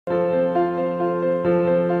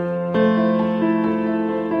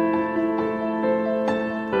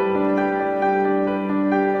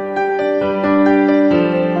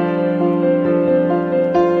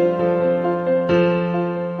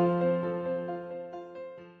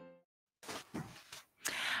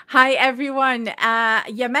Hi everyone.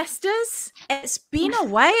 You missed us. It's been a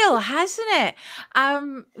while, hasn't it?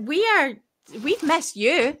 We've missed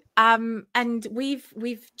you. And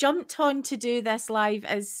we've jumped on to do this live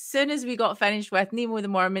as soon as we got finished with Nemo the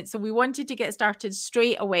Mormon. So we wanted to get started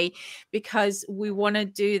straight away because we want to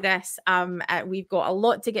do this. We've got a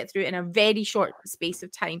lot to get through in a very short space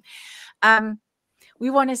of time. We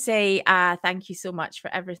want to say thank you so much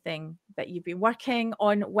for everything that you've been working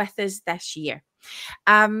on with us this year.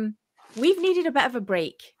 We've needed a bit of a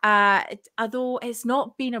break, although it's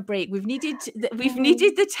not been a break. We've needed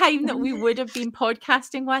the time that we would have been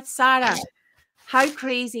podcasting with. Sarah, how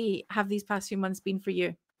crazy have these past few months been for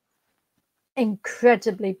you?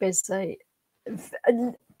 Incredibly busy.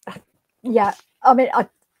 Yeah, I mean, I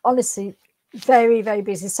honestly very, very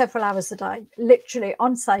busy, several hours a day, literally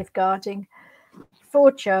on safeguarding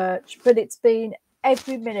for church. But it's been,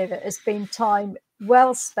 every minute of it has been time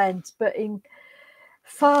well spent, but in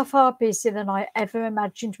far, far busier than I ever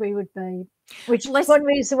imagined we would be. Which is one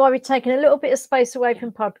reason why we've taken a little bit of space away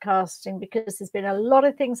from podcasting, because there's been a lot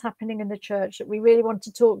of things happening in the church that we really want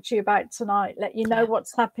to talk to you about tonight, let you know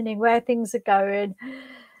what's happening, where things are going,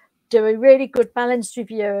 do a really good balanced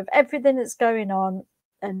review of everything that's going on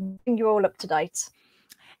and bring you all up to date.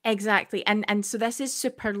 Exactly. And so this is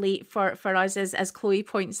super late for us, as Chloe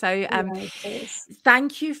points out. Yeah,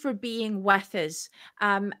 thank you for being with us.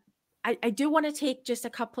 I do want to take just a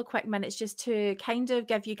couple of quick minutes just to kind of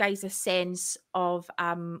give you guys a sense of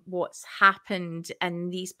what's happened in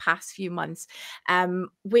these past few months,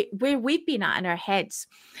 where we've been at in our heads.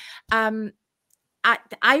 I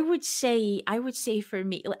would say for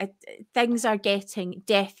me, things are getting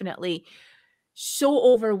definitely so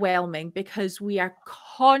overwhelming because we are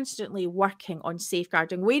constantly working on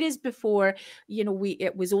safeguarding. Whereas before,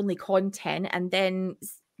 it was only content, and then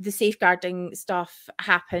the safeguarding stuff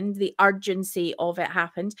happened, the urgency of it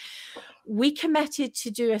happened. We committed to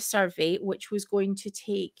do a survey which was going to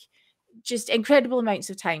take just incredible amounts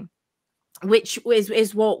of time, which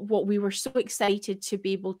is what we were so excited to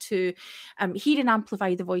be able to hear and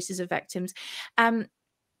amplify the voices of victims. And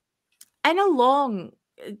alongside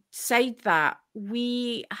that,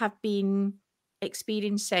 we have been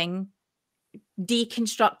experiencing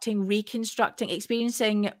deconstructing, reconstructing,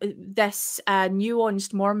 experiencing this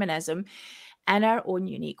nuanced Mormonism in our own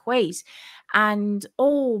unique ways. And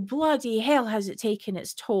oh, bloody hell, has it taken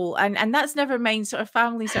its toll. And that's never mind sort of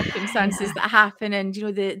family circumstances that happen, and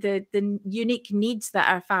the unique needs that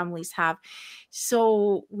our families have.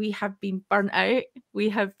 So we have been burnt out, we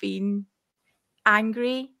have been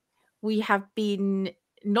angry, we have been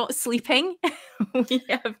not sleeping. We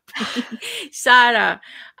have been, Sarah,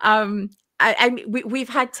 we've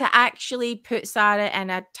had to actually put Sarah in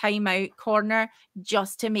a timeout corner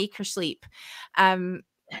just to make her sleep. How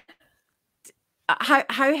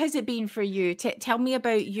has it been for you? Tell me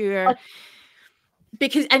about your,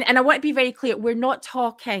 because and I want to be very clear, we're not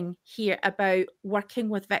talking here about working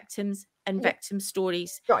with victims and victim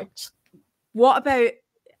stories. Right. What about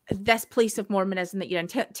this place of Mormonism that you're in?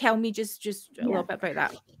 Tell me just a little bit about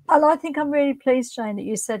that. And I think I'm really pleased, Jane, that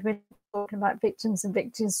you said we're talking about victims and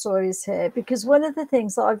victim stories here, because one of the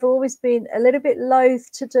things that I've always been a little bit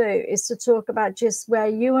loath to do is to talk about just where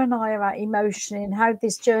you and I are at emotionally and how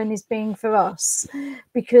this journey's been for us,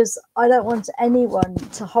 because I don't want anyone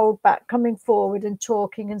to hold back coming forward and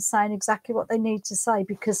talking and saying exactly what they need to say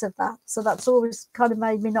because of that. So that's always kind of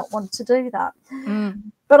made me not want to do that.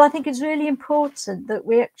 But I think it's really important that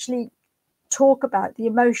we actually talk about the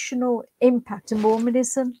emotional impact of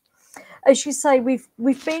Mormonism. As you say, we've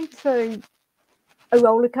been through a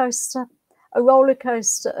roller coaster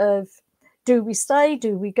of, do we stay,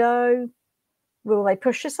 do we go, will they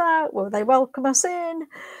push us out, will they welcome us in,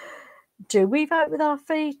 do we vote with our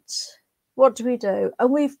feet, what do we do?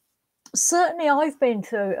 And I've been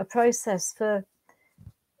through a process for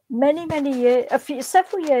many years,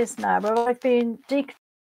 several years now, where I've been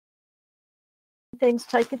things,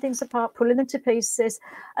 taking things apart, pulling them to pieces,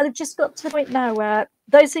 and I've just got to the point now where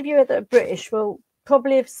those of you that are British will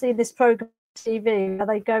probably have seen this program on TV where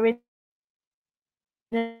they go in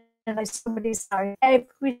and somebody's saying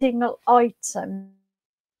every single item,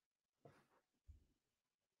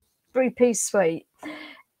 3-piece suite,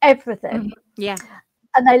 everything,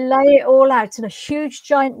 and they lay it all out in a huge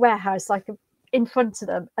giant warehouse in front of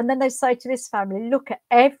them, and then they say to this family, look at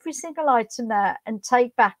every single item there and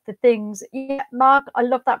take back the things. Yeah, Mark, I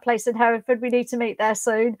love that place in Hereford, we need to meet there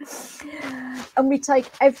soon. And we take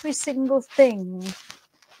every single thing,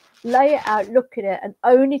 lay it out, look at it, and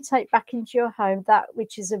only take back into your home that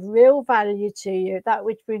which is of real value to you, that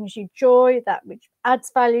which brings you joy, that which adds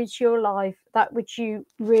value to your life, that which you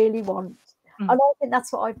really want. And I think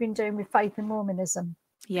that's what I've been doing with Faith and Mormonism.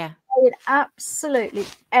 Yeah. Laying absolutely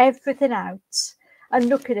everything out and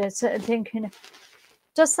looking at it and thinking,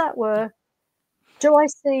 does that work? Do I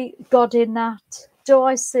see God in that? Do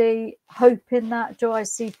I see hope in that? Do I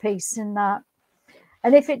see peace in that?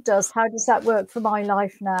 And if it does, how does that work for my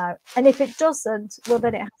life now? And if it doesn't, well,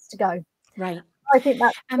 then it has to go. Right. I think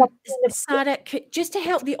that's Sarah, just to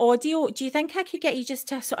help the audio, do you think I could get you just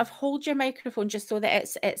to sort of hold your microphone just so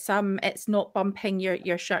that it's not bumping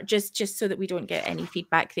your shirt, just so that we don't get any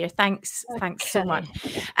feedback there? Thanks so much.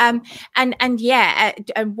 And yeah,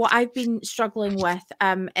 and what I've been struggling with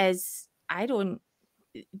is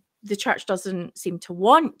the church doesn't seem to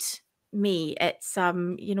want me. It's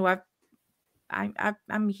you know,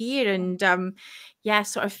 I'm here, and yeah,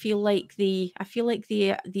 sort of feel like the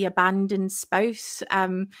abandoned spouse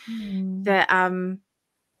that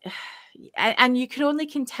and you can only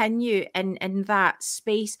continue in that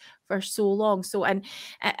space for so long. So and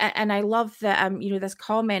I love that you know, this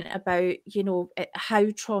comment about, you know, how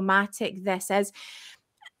traumatic this is,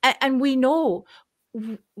 and we know,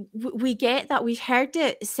 we get that, we've heard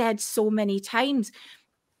it said so many times.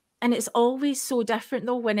 And it's always so different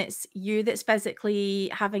though when it's you that's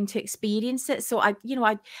physically having to experience it. So I'm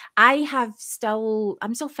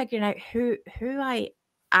still figuring out who I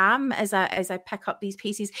am as I pick up these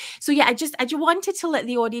pieces. So yeah, I just wanted to let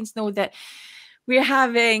the audience know that we're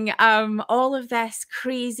having all of this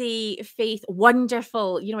crazy faith,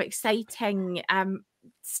 wonderful, you know, exciting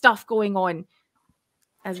stuff going on,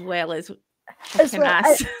 as well as kicking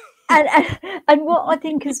ass. And what I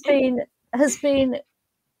think has been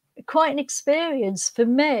quite an experience for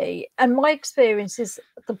me, and my experience is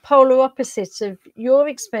the polar opposite of your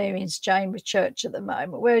experience, Jane, with church at the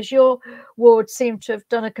moment, whereas your ward seemed to have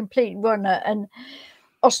done a complete runner and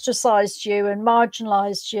ostracized you and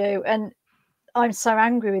marginalized you. And I'm so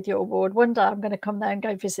angry with your ward. One day I'm going to come there and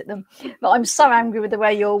go visit them, but I'm so angry with the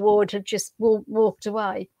way your ward have just walked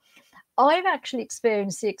away. I've actually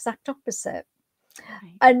experienced the exact opposite.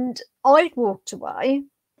 Right. And I'd walked away.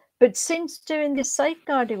 But since doing this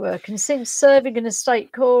safeguarding work and since serving in a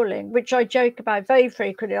state calling, which I joke about very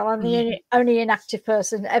frequently, I'm the only inactive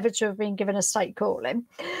person ever to have been given a state calling.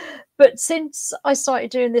 But since I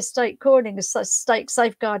started doing this state calling as a state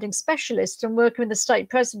safeguarding specialist and working with the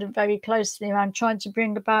state president very closely around trying to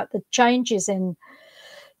bring about the changes in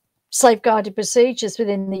safeguarding procedures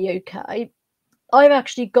within the UK, I've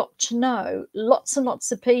actually got to know lots and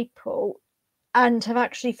lots of people and have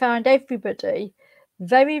actually found everybody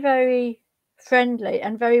very, very friendly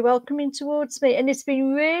and very welcoming towards me. And it's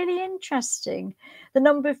been really interesting, the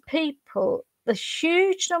number of people, the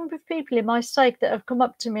huge number of people in my stake that have come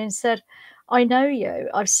up to me and said, I know you,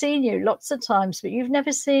 I've seen you lots of times, but you've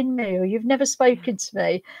never seen me or you've never spoken to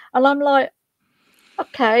me. And I'm like,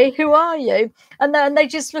 okay, who are you? And they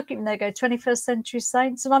just look at me and they go, 21st Century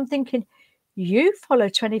Saints. And I'm thinking, you follow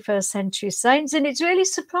 21st Century Saints? And it's really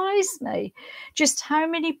surprised me just how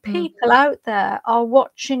many people out there are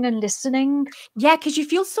watching and listening. Yeah, because you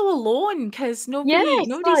feel so alone because nobody's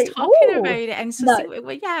like, talking about it. And so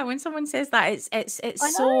yeah, when someone says that, it's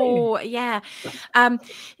so yeah.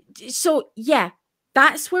 So yeah,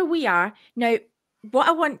 that's where we are now. What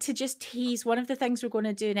I want to just tease, one of the things we're going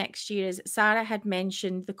to do next year is, Sarah had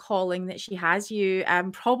mentioned the calling that she has. You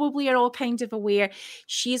probably are all kind of aware.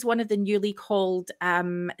 She's one of the newly called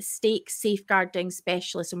stake safeguarding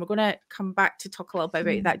specialists. And we're going to come back to talk a little bit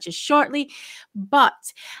about that just shortly.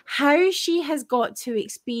 But how she has got to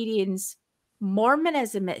experience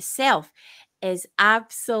Mormonism itself is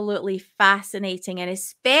absolutely fascinating, and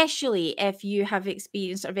especially if you have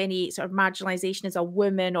experienced sort of any sort of marginalization as a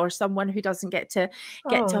woman or someone who doesn't get to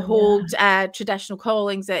hold traditional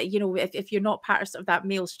callings, that, you know, if you're not part of sort of that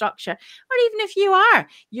male structure, or even if you are,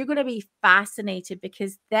 you're going to be fascinated,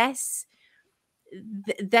 because this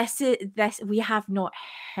we have not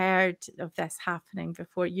heard of this happening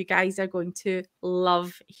before. You guys are going to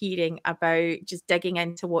love hearing about, just digging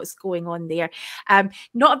into what's going on there.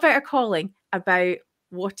 Not about her calling, about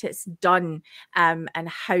what it's done and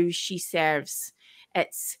how she serves.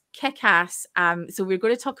 It's kick-ass. So we're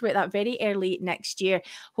going to talk about that very early next year,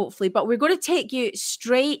 hopefully. But we're going to take you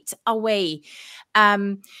straight away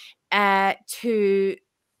to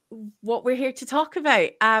what we're here to talk about.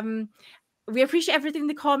 We appreciate everything in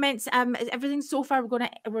the comments. Everything so far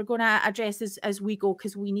we're gonna address as we go,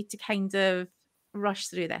 because we need to kind of rush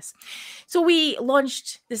through this. So we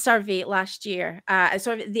launched the survey last year,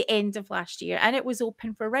 sort of at the end of last year, and it was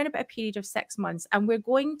open for around about a period of 6 months. And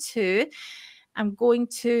I'm going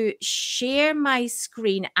to share my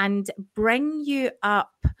screen and bring you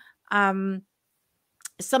up some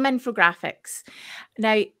infographics.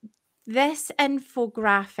 Now, This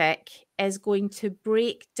infographic is going to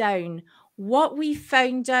break down what we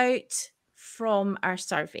found out from our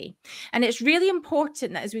survey. And it's really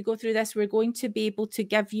important that as we go through this, we're going to be able to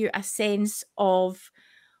give you a sense of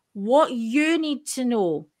what you need to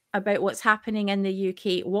know about what's happening in the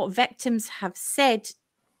UK, what victims have said,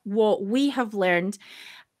 what we have learned,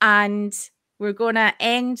 and we're going to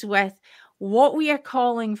end with what we are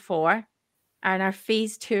calling for and our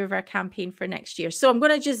phase 2 of our campaign for next year. So I'm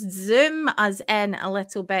going to just zoom us in a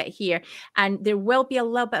little bit here, and there will be a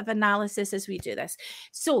little bit of analysis as we do this.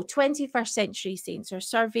 So 21st Century Saints, our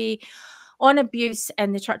survey on abuse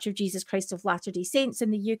in the Church of Jesus Christ of Latter-day Saints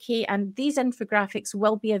in the UK. And these infographics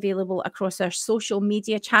will be available across our social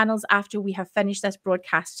media channels after we have finished this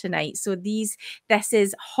broadcast tonight. So this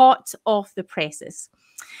is hot off the presses.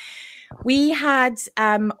 We had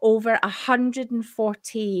over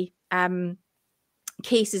 140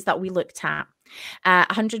 cases that we looked at,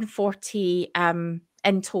 140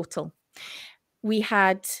 in total. We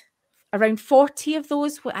had around 40 of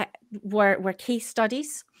those were case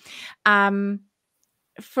studies. For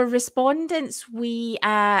respondents, so we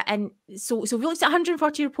looked at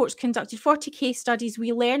 140 reports conducted, 40 case studies.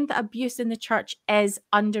 We learned that abuse in the church is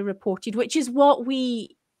underreported, which is what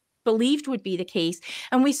we believed would be the case.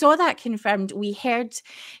 And we saw that confirmed. We heard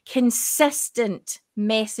consistent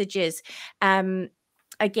messages,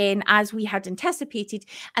 again, as we had anticipated,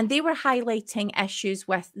 and they were highlighting issues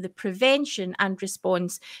with the prevention and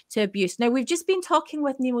response to abuse. Now, we've just been talking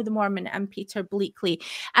with Nemo the Mormon and Peter Bleakley,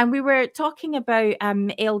 and we were talking about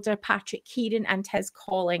Elder Patrick Kieran and his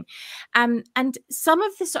calling. And some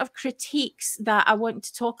of the sort of critiques that I want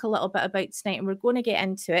to talk a little bit about tonight, and we're going to get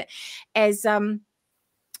into it, is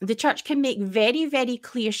the church can make very, very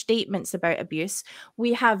clear statements about abuse.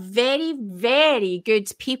 We have very, very good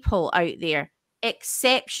people out there,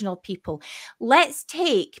 exceptional people. Let's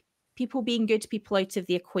take people being good people out of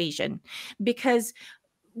the equation, because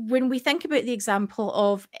when we think about the example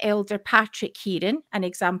of Elder Patrick Kieran, an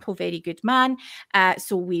example, very good man,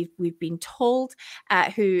 so we've been told,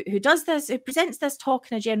 who does this, who presents this talk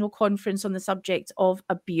in a general conference on the subject of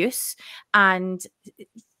abuse, and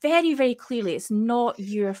very, very clearly, it's not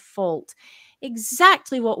your fault.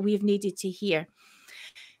 Exactly what we've needed to hear.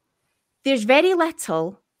 There's very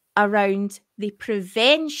little around the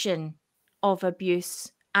prevention of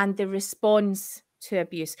abuse and the response to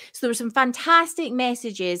abuse. So there were some fantastic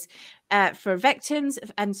messages for victims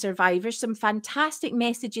and survivors, some fantastic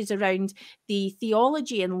messages around the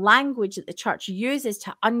theology and language that the church uses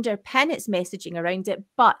to underpin its messaging around it,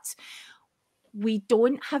 but we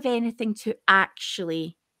don't have anything to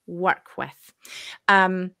actually work with.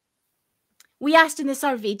 We asked in the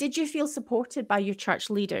survey, did you feel supported by your church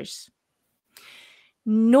leaders?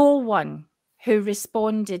 No one who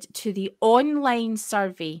responded to the online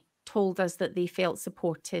survey told us that they felt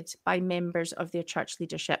supported by members of their church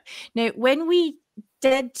leadership. Now, when we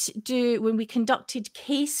conducted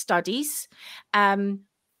case studies,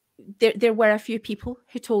 there were a few people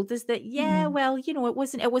who told us that, yeah, well, you know, it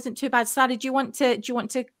wasn't too bad. Sarah, do you want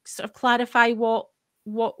to sort of clarify what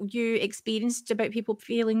you experienced about people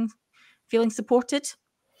feeling supported?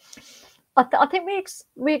 I think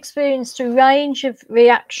we experienced a range of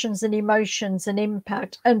reactions and emotions and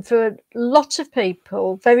impact. And for a lot of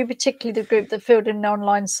people, very particularly the group that filled in an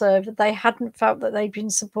online survey, they hadn't felt that they'd been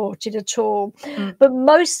supported at all. But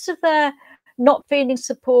most of their not feeling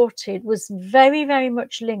supported was very, very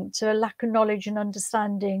much linked to a lack of knowledge and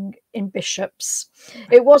understanding in bishops.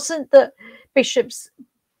 It wasn't that bishops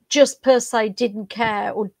just per se didn't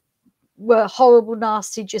care or were horrible,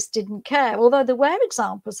 nasty, just didn't care, although there were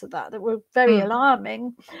examples of that were very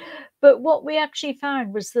alarming. But what we actually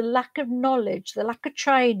found was the lack of knowledge, the lack of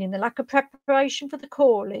training, the lack of preparation for the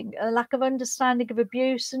calling, a lack of understanding of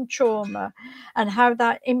abuse and trauma and how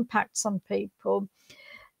that impacts on people,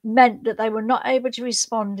 meant that they were not able to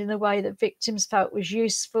respond in a way that victims felt was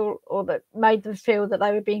useful or that made them feel that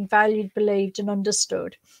they were being valued, believed and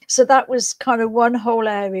understood. So that was kind of one whole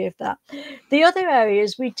area of that. The other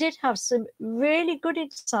areas, we did have some really good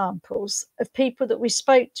examples of people that we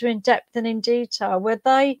spoke to in depth and in detail, where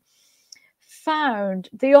they found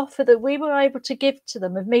the offer that we were able to give to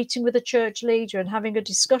them of meeting with a church leader and having a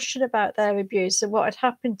discussion about their abuse and what had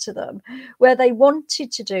happened to them, where they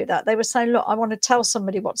wanted to do that. They were saying, look, I want to tell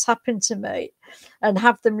somebody what's happened to me and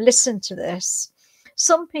have them listen to this.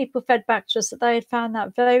 Some people fed back to us that they had found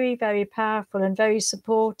that very, very powerful and very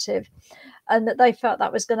supportive, and that they felt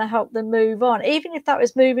that was going to help them move on, even if that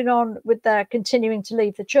was moving on with their continuing to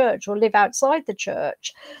leave the church or live outside the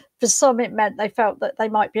church. For some, it meant they felt that they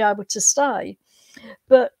might be able to stay.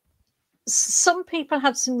 But some people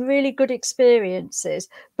had some really good experiences,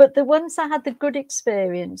 but the ones that had the good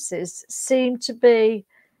experiences seemed to be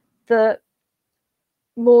the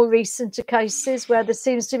more recent cases where there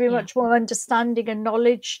seems to be much more understanding and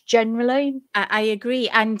knowledge generally. I agree.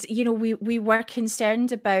 And, you know, we were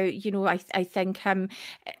concerned about, you know, I think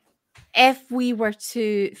if we were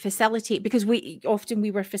to facilitate, because we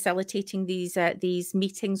were facilitating these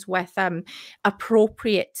meetings with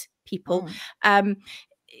appropriate people.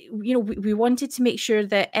 You know, we wanted to make sure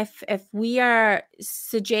that if we are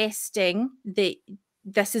suggesting that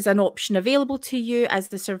this is an option available to you as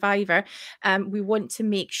the survivor, we want to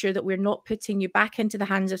make sure that we're not putting you back into the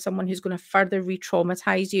hands of someone who's going to further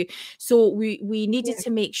re-traumatize you. So we needed to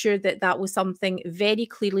make sure that that was something very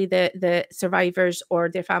clearly the survivors or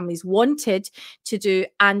their families wanted to do,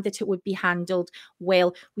 and that it would be handled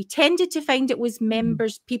well. We tended to find it was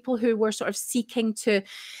members, people who were sort of seeking to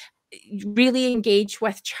really engage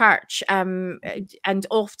with church, and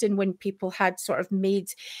often when people had sort of made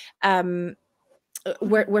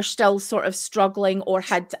were still sort of struggling or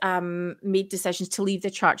had made decisions to leave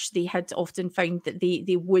the church, they had often found that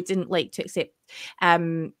they wouldn't like to accept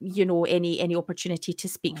you know, any opportunity to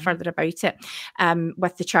speak further about it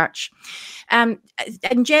with the church.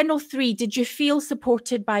 In general 3, did you feel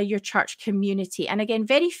supported by your church community? And again,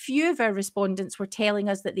 very few of our respondents were telling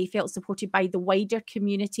us that they felt supported by the wider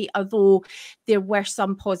community, although there were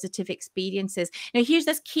some positive experiences. Now, here's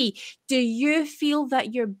this key. Do you feel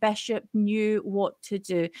that your bishop knew what to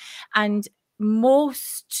do? And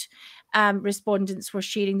most respondents were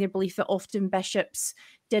sharing their belief that often bishops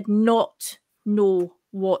did not know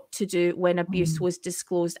what to do when abuse was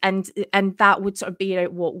disclosed, and that would sort of bear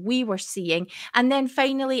out what we were seeing. And then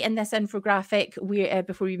finally, in this infographic,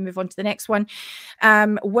 before we move on to the next one,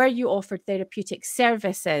 were you offered therapeutic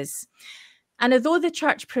services? And although the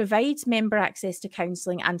church provides member access to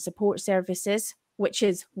counselling and support services, which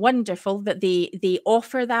is wonderful that they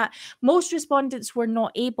offer that, most respondents were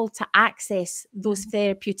not able to access those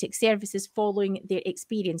therapeutic services following their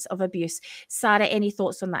experience of abuse. Sarah, any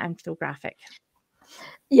thoughts on that infographic?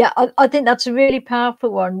 Yeah, I think that's a really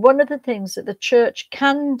powerful one. One of the things that the church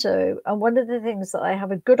can do, and one of the things that they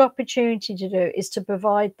have a good opportunity to do, is to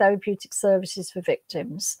provide therapeutic services for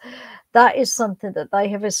victims. That is something that they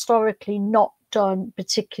have historically not done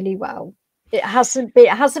particularly well. It hasn't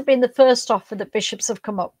been the first offer that bishops have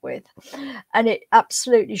come up with, and it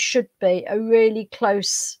absolutely should be a really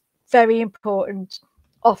close, very important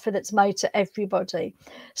offer that's made to everybody.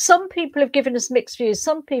 Some people have given us mixed views.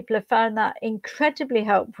 Some people have found that incredibly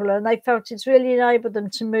helpful, and they felt it's really enabled them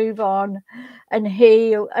to move on and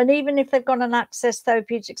heal. And even if they've gone and accessed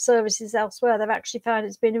therapeutic services elsewhere, they've actually found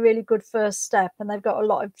it's been a really good first step, and they've got a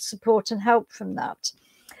lot of support and help from that.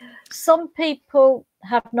 Some people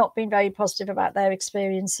have not been very positive about their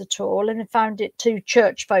experience at all and have found it too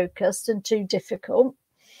church focused and too difficult.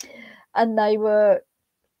 And they were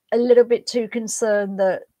a little bit too concerned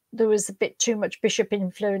that there was a bit too much bishop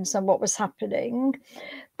influence on what was happening.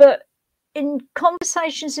 But in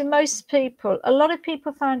conversations with most people, a lot of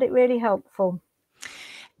people found it really helpful.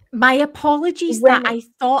 My apologies that I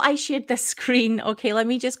thought I shared the screen. Okay, let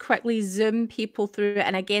me just quickly zoom people through it.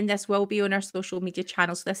 And again, this will be on our social media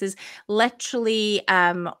channels. This is literally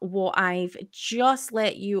what I've just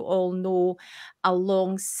let you all know,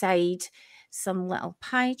 alongside some little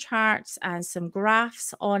pie charts and some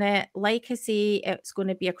graphs on it. Like I say, it's going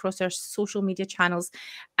to be across our social media channels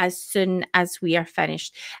as soon as we are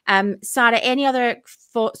finished. Sarah, any other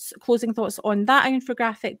thoughts, closing thoughts on that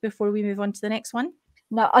infographic before we move on to the next one?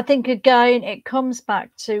 No, I think, again, it comes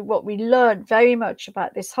back to what we learned very much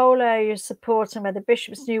about this whole area of support and whether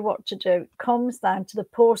bishops knew what to do. It comes down to the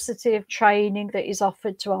paucity of training that is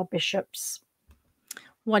offered to our bishops.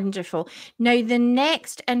 Wonderful. Now, the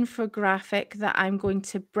next infographic that I'm going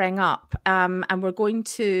to bring up, and we're going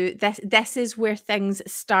to, this is where things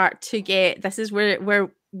start to get, this is where we're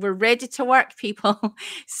ready to work, people.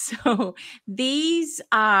 So these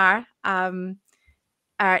are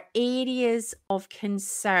areas of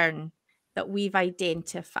concern that we've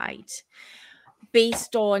identified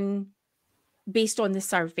based on the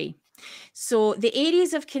survey. So the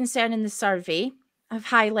areas of concern in the survey have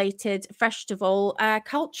highlighted, first of all,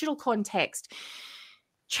 cultural context.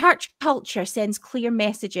 Church culture sends clear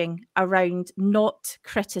messaging around not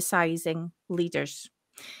criticising leaders.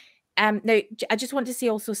 Now, I just want to say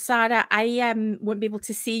also, Sarah, I won't be able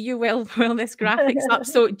to see you while this graphic's up.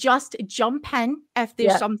 So just jump in if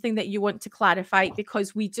there's something that you want to clarify,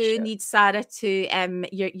 because we do need Sarah to,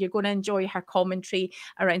 you're going to enjoy her commentary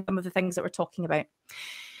around some of the things that we're talking about.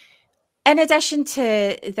 In addition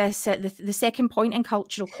to this, the second point in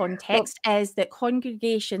cultural context is that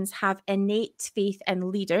congregations have innate faith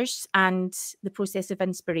in leaders and the process of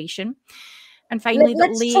inspiration. And finally,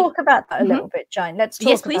 let's talk about that a little bit, Jane. Let's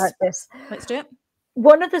talk about this. Let's do it.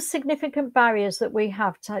 One of the significant barriers that we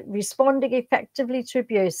have to responding effectively to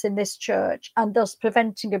abuse in this church, and thus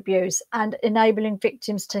preventing abuse and enabling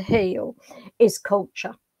victims to heal, is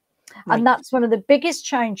culture. Right. And that's one of the biggest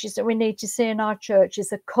changes that we need to see in our church, is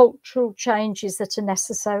the cultural changes that are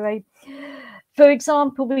necessary. For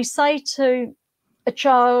example, we say to a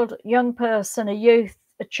child, young person, a youth,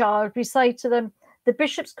 a child, we say to them, the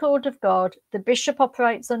bishop's called of God, the bishop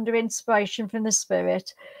operates under inspiration from the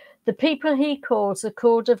Spirit, the people he calls are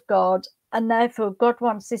called of God, and therefore God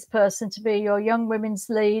wants this person to be your young women's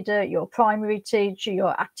leader, your primary teacher,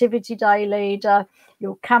 your activity day leader,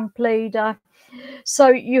 your camp leader. So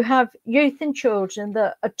you have youth and children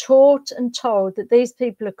that are taught and told that these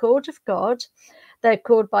people are called of God, they're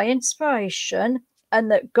called by inspiration,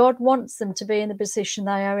 and that God wants them to be in the position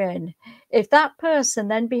they are in. If that person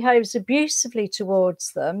then behaves abusively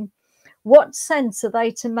towards them, what sense are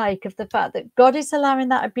they to make of the fact that God is allowing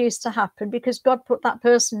that abuse to happen because God put that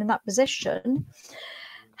person in that position?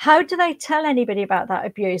 How do they tell anybody about that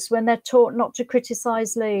abuse when they're taught not to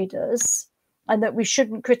criticize leaders and that we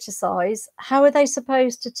shouldn't criticize? How are they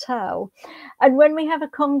supposed to tell? And when we have a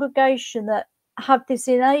congregation that have this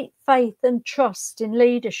innate faith and trust in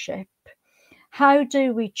leadership, how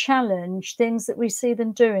do we challenge things that we see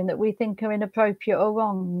them doing that we think are inappropriate or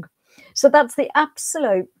wrong? So that's the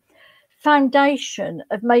absolute foundation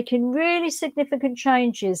of making really significant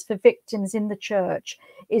changes for victims in the church,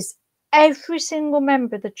 is every single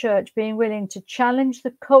member of the church being willing to challenge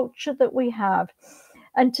the culture that we have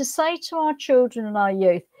and to say to our children and our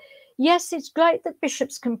youth, yes, it's great that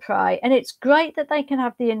bishops can pray and it's great that they can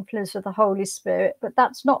have the influence of the Holy Spirit, but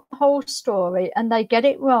that's not the whole story, and they get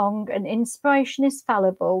it wrong, and inspiration is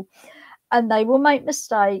fallible and they will make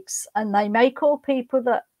mistakes, and they may call people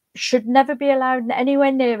that should never be allowed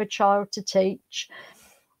anywhere near a child to teach,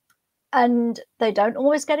 and they don't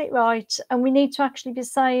always get it right. And we need to actually be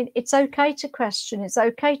saying it's okay to question, it's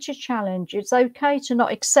okay to challenge, it's okay to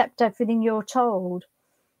not accept everything you're told.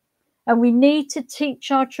 And we need to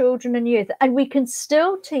teach our children and youth, and we can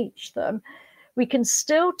still teach them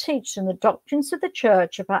the doctrines of the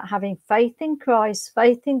church about having faith in Christ,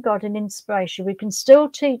 faith in God and inspiration. We can still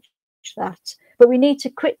teach that, but we need to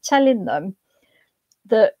quit telling them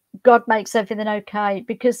that God makes everything okay,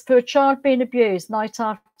 because for a child being abused night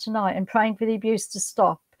after night and praying for the abuse to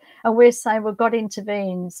stop, and we're saying, well, God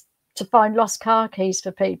intervenes to find lost car keys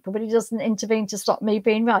for people, but he doesn't intervene to stop me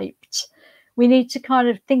being raped. We need to kind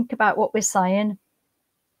of think about what we're saying.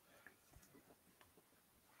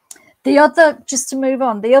 The other, just to move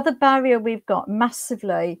on, the other barrier we've got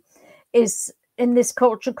massively is in this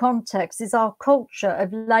cultural context is our culture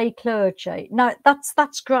of lay clergy. Now,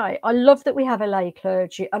 that's great. I love that we have a lay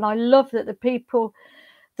clergy, and I love that the people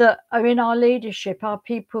that are in our leadership are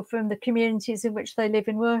people from the communities in which they live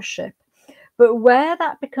and worship. But where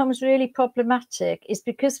that becomes really problematic is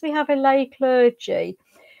because we have a lay clergy,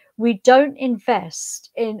 we don't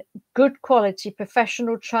invest in good quality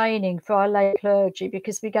professional training for our lay clergy,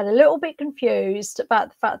 because we get a little bit confused about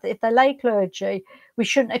the fact that if they're lay clergy, we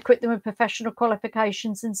shouldn't equip them with professional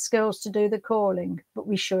qualifications and skills to do the calling, but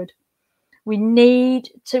we should. We need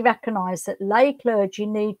to recognise that lay clergy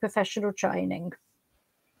need professional training.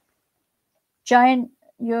 Jane,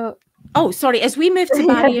 you're... Oh, sorry. As we move to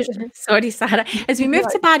barriers, sorry, Sarah. As we move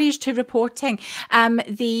to barriers to reporting,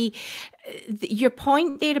 your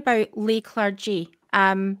point there about lay clergy,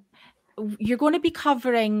 you're going to be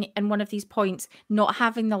covering in one of these points not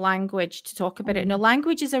having the language to talk about it. Now,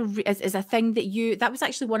 language is a thing that was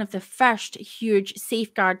actually one of the first huge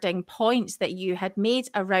safeguarding points that you had made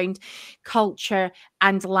around culture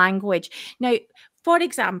and language. Now, for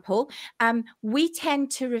example, we tend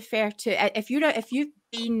to refer to, if you've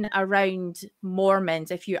been around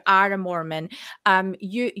Mormons, if you are a Mormon,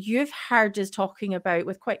 you've heard us talking about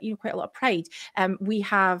with quite a lot of pride.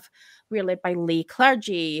 We're led by lay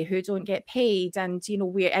clergy who don't get paid, and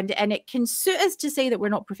and it can suit us to say that we're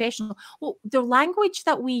not professional. Well, the language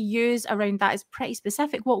that we use around that is pretty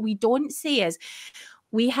specific. What we don't say is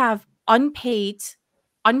we have unpaid,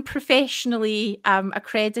 unprofessionally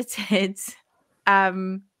accredited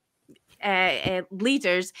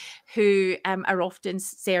leaders who are often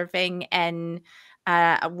serving in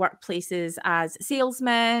workplaces as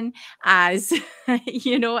salesmen, as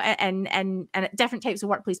and different types of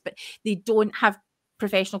workplace, but they don't have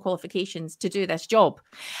professional qualifications to do this job.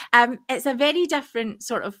 It's a very different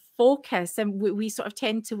sort of focus, and we sort of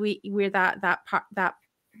tend to wear that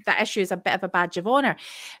that issue is a bit of a badge of honor.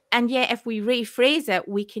 And yet, if we rephrase it,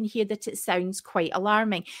 we can hear that it sounds quite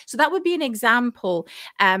alarming. So that would be an example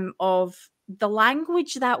of the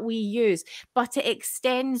language that we use, but it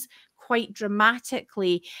extends quite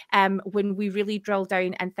dramatically when we really drill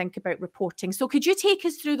down and think about reporting. So could you take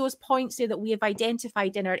us through those points there that we have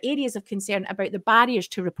identified in our areas of concern about the barriers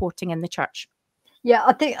to reporting in the church? Yeah,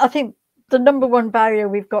 I think the number one barrier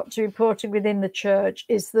we've got to reporting within the church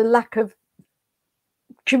is the lack of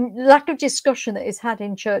discussion that is had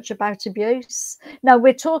in church about abuse. Now,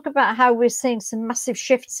 we'll talk about how we're seeing some massive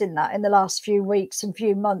shifts in that in the last few weeks and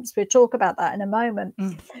few months. We'll talk about that in a moment.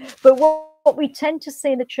 But what we tend to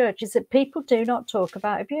see in the church is that people do not talk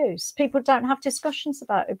about abuse. People don't have discussions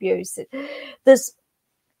about abuse. There's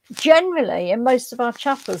generally, in most of our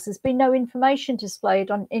chapels, there's been no information displayed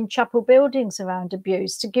in chapel buildings around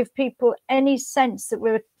abuse to give people any sense that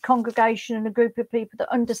we're a congregation and a group of people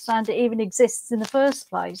that understand it even exists in the first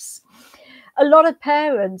place. A lot of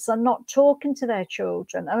parents are not talking to their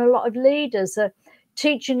children, and a lot of leaders are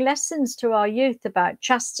teaching lessons to our youth about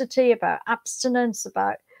chastity, about abstinence,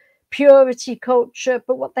 about purity culture.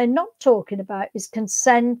 But what they're not talking about is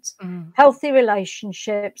consent, healthy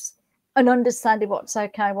relationships, and understanding what's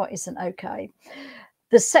okay, what isn't okay.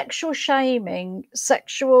 The sexual shaming,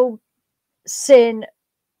 sexual sin,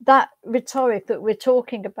 that rhetoric that we're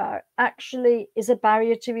talking about actually is a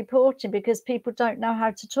barrier to reporting, because people don't know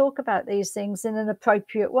how to talk about these things in an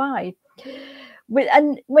appropriate way.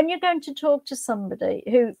 And when you're going to talk to somebody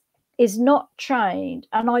who is not trained,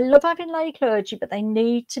 and I love having lay clergy, but they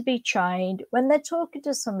need to be trained. When they're talking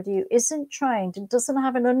to somebody who isn't trained and doesn't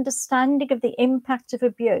have an understanding of the impact of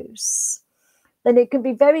abuse, then it can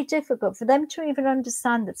be very difficult for them to even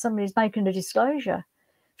understand that somebody's making a disclosure,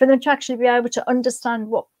 for them to actually be able to understand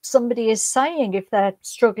what somebody is saying if they're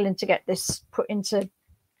struggling to get this put into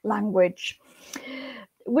language.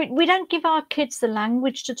 We don't give our kids the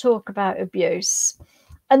language to talk about abuse.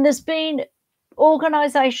 And there's been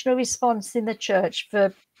organisational response in the church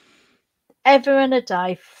for ever and a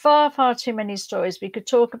day, far too many stories we could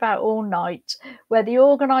talk about all night, where the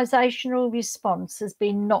organisational response has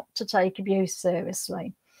been not to take abuse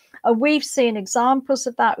seriously. And we've seen examples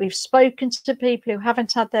of that. We've spoken to people who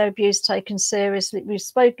haven't had their abuse taken seriously. We've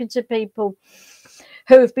spoken to people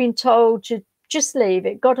who have been told to just leave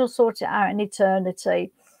it, God will sort it out in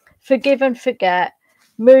eternity, forgive and forget,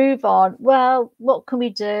 move on. Well, what can we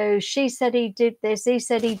do? She said he did this, he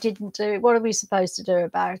said he didn't do it. What are we supposed to do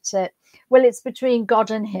about it? Well, it's between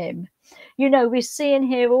God and him. You know, we see and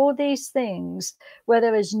hear all these things where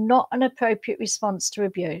there is not an appropriate response to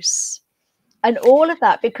abuse. And all of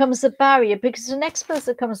that becomes a barrier, because the next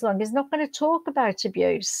person that comes along is not going to talk about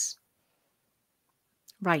abuse.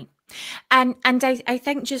 Right. And I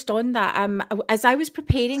think just on that, as I was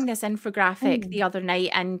preparing this infographic the other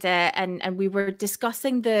night, and we were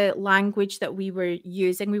discussing the language that we were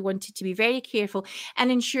using, we wanted to be very careful and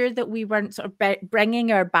ensure that we weren't sort of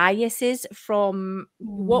bringing our biases from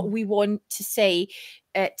what we want to say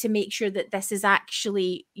to make sure that this is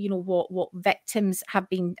actually, you know, what victims have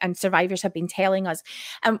been and survivors have been telling us.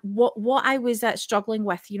 And what I was struggling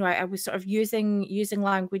with, you know, I was sort of using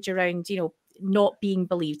language around, you know, not being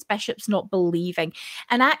believed, bishops not believing.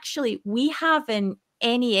 And actually, we haven't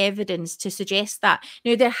any evidence to suggest that.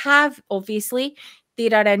 Now, there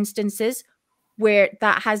are instances where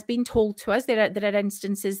that has been told to us. There are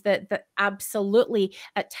instances that absolutely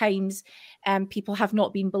at times people have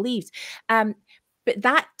not been believed. But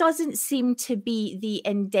that doesn't seem to be the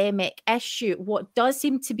endemic issue. What does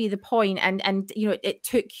seem to be the point, and you know, it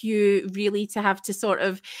took you really to have to sort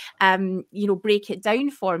of, you know, break it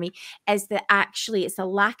down for me, is that actually it's a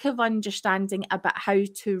lack of understanding about how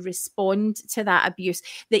to respond to that abuse,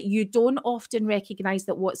 that you don't often recognise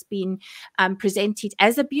that what's being presented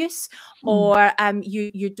as abuse, or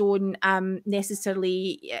you don't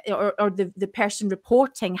necessarily, or the person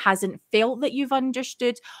reporting hasn't felt that you've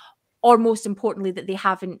understood, or most importantly, that they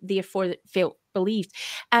haven't therefore felt believed.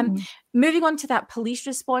 Moving on to that police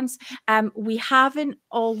response, we haven't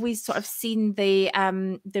always sort of seen the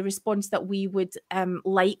response that we would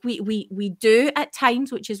like. We do at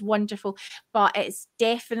times, which is wonderful, but it's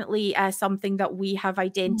definitely something that we have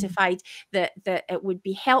identified that it would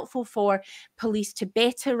be helpful for police to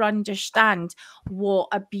better understand what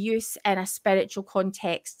abuse in a spiritual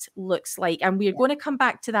context looks like. And we're going to come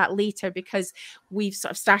back to that later, because we've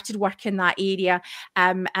sort of started work in that area,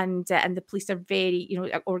 and the police are very, you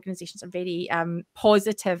know, organisations are very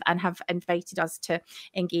positive and have invited us to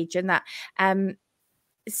engage in that.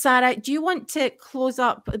 Sarah, do you want to close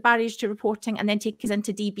up barriers to reporting and then take us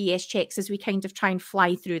into DBS checks as we kind of try and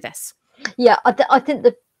fly through this? Yeah, I think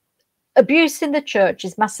abuse in the church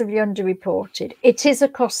is massively underreported. It is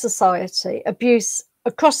across society. Abuse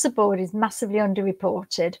across the board is massively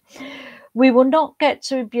underreported. We will not get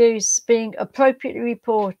to abuse being appropriately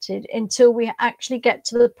reported until we actually get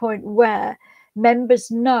to the point where members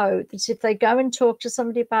know that if they go and talk to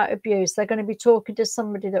somebody about abuse, they're going to be talking to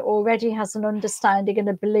somebody that already has an understanding and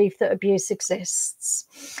a belief that abuse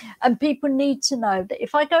exists. And people need to know that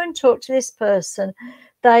if I go and talk to this person,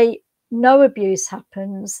 they know abuse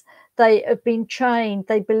happens, they have been trained,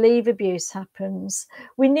 they believe abuse happens.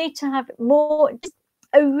 We need to have more.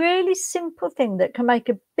 A really simple thing that can make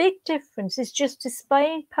a big difference is just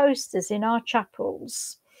displaying posters in our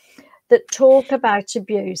chapels that talk about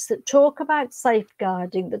abuse, that talk about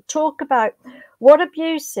safeguarding, that talk about what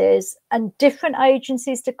abuse is and different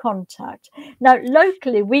agencies to contact. Now,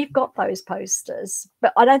 locally, we've got those posters,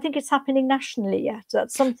 but I don't think it's happening nationally yet.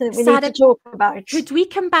 That's something that we need to talk about. Would we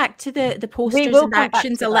come back to the posters and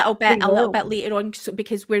actions a little bit later on,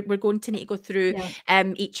 because we're going to need to go through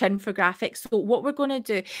each infographic. So what we're going to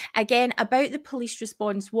do, again, about the police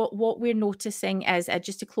response, what we're noticing is,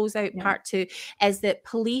 just to close out part 2, is that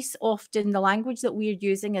police often, the language that we're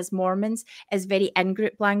using as Mormons is very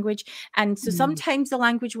in-group language. And so sometimes the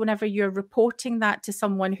language, whenever you're reporting that to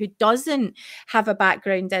someone who doesn't have a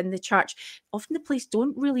background in the church, often the police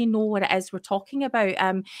don't really know what it is we're talking about.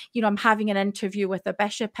 You know, I'm having an interview with a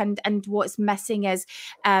bishop, and what's missing is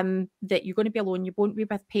that you're going to be alone, you won't be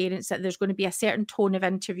with parents, that there's going to be a certain tone of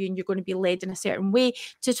interview, and you're going to be led in a certain way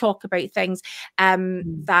to talk about things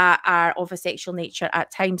that are of a sexual nature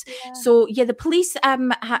at times. So yeah, the police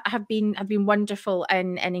have been wonderful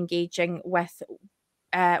in engaging with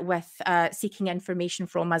seeking information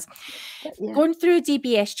from us. Going through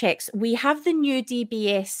DBS checks, we have the new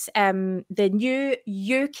DBS, the new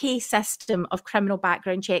UK system of criminal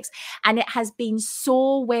background checks, and it has been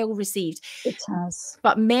so well received. It has.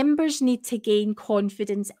 But members need to gain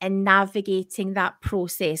confidence in navigating that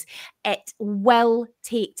process. It will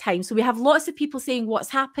take time. So we have lots of people saying, what's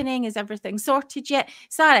happening? Is everything sorted yet?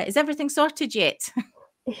 Sarah, is everything sorted yet?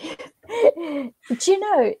 Do you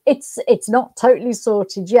know, it's not totally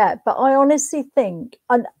sorted yet, but I honestly think,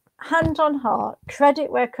 and hand on heart,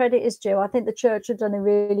 credit where credit is due, I think the church have done a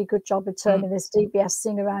really good job of turning this DBS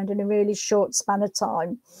thing around in a really short span of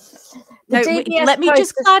time. Now, let me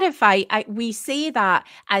just clarify. We say that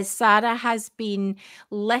as Sarah has been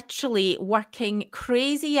literally working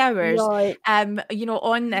crazy hours, you know,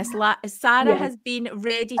 on this. Sarah has been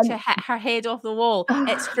ready to hit her head off the wall.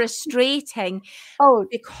 It's frustrating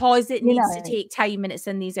because it needs to take time, and it's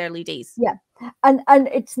in these early days. Yeah. And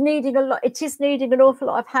it's needing a lot. It is needing an awful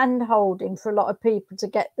lot of hand holding for a lot of people to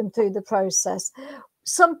get them through the process.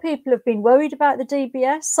 Some people have been worried about the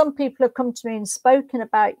DBS. Some people have come to me and spoken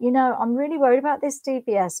about, you know, I'm really worried about this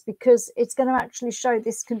DBS because it's going to actually show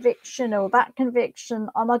this conviction or that conviction,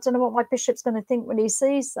 and I don't know what my bishop's going to think when he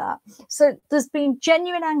sees that. So there's been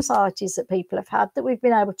genuine anxieties that people have had that we've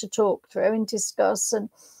been able to talk through and discuss, and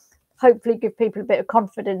hopefully give people a bit of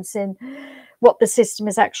confidence in what the system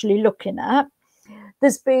is actually looking at.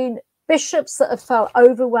 There's been bishops that have felt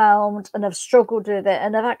overwhelmed and have struggled with it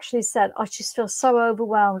and have actually said, I just feel so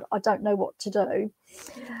overwhelmed, I don't know what to do.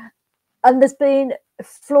 And there's been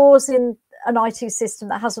flaws in an IT system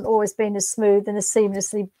that hasn't always been as smooth and as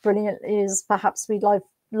seamlessly brilliant as perhaps we'd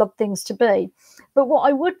love things to be. But what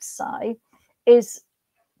I would say is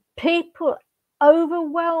people,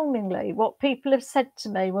 overwhelmingly, what people have said to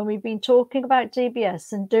me when we've been talking about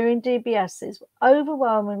DBS and doing DBSs,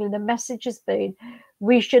 overwhelmingly the message has been,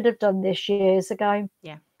 we should have done this years ago.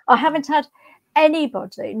 Yeah. I haven't had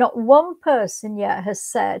anybody, not one person yet has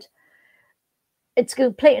said it's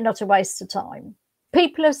complete and utter waste of time.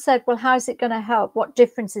 People have said, well, how's it going to help? What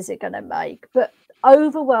difference is it going to make? But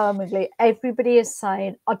overwhelmingly, everybody is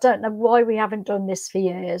saying, I don't know why we haven't done this for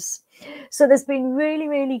years. So there's been really,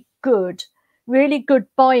 really good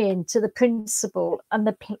buy-in to the principle and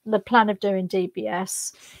the plan of doing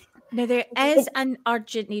DBS. Now, there is an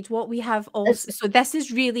urgent need. What we have also, so this is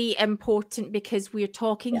really important because we're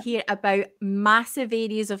talking here about massive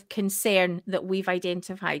areas of concern that we've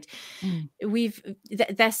identified.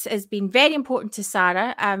 This has been very important to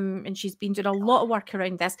Sarah, and she's been doing a lot of work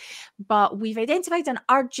around this, but we've identified an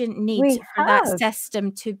urgent need for that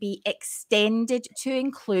system to be extended to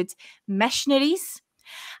include missionaries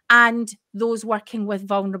and those working with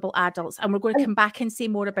vulnerable adults. And we're going to come back and say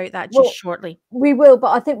more about that just shortly. We will, but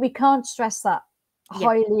I think we can't stress that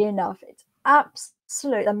highly enough. It's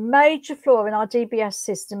absolute, a major flaw in our DBS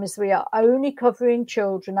system is we are only covering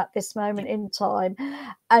children at this moment in time,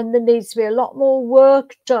 and there needs to be a lot more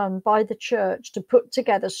work done by the church to put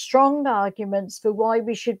together strong arguments for why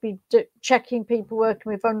we should be checking people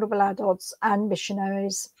working with vulnerable adults and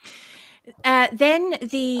missionaries. Then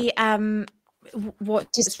the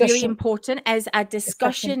what's really important is a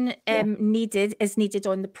discussion needed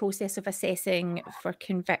on the process of assessing for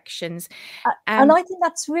convictions. And I think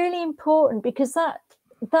that's really important, because that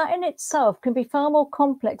in itself can be far more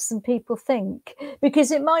complex than people think,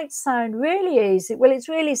 because it might sound really easy. Well, it's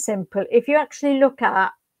really simple. If you actually look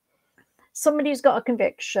at somebody who's got a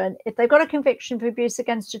conviction, if they've got a conviction for abuse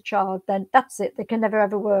against a child, then that's it. They can never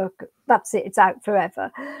ever work. That's it. It's out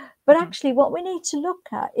forever. But actually what we need to look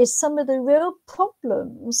at is some of the real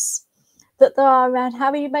problems that there are around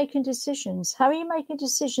how are you making decisions? How are you making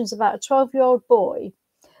decisions about a 12-year-old boy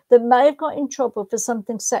that may have got in trouble for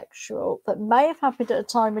something sexual, that may have happened at a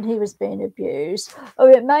time when he was being abused, or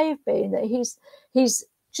it may have been that he's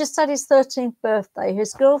just had his 13th birthday,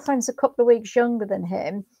 his girlfriend's a couple of weeks younger than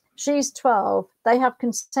him, she's 12, they have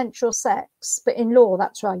consensual sex, but in law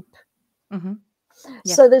that's rape.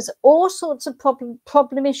 Yeah. So there's all sorts of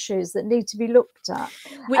problem issues that need to be looked at.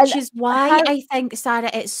 Which is why I think,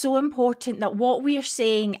 Sarah, it's so important that what we're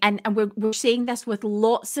saying, and we're saying this with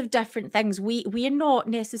lots of different things, we are not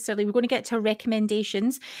necessarily, we're going to get to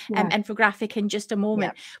recommendations infographic in just a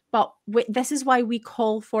moment, but this is why we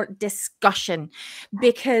call for discussion,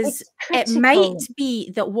 because it might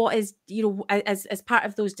be that what is, as part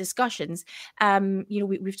of those discussions,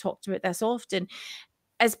 we've talked about this often,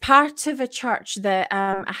 as part of a church that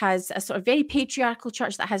has a sort of very patriarchal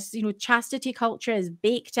church that has, chastity culture is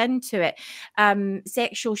baked into it,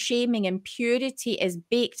 sexual shaming and purity is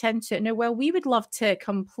baked into it. Now, well, we would love to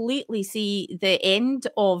completely see the end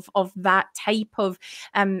of that type of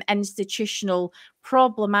institutional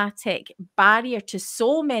problematic barrier to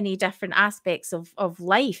so many different aspects of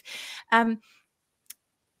life.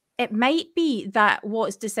 It might be that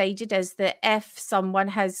what's decided is that if someone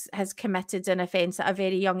has committed an offence at a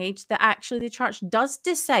very young age, that actually the church does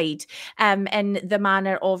decide in the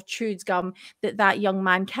manner of chewed gum that young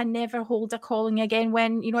man can never hold a calling again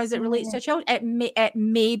when, as it relates to a child. It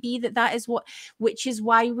may be that is which is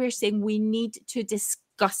why we're saying we need to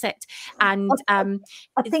discuss it. And I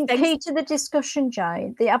think key to the discussion,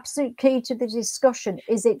 Jane, the absolute key to the discussion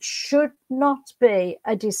is it should not be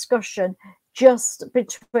a discussion just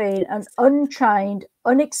between an untrained,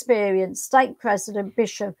 unexperienced stake president,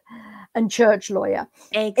 bishop, and church lawyer.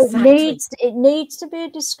 Exactly. It needs to be a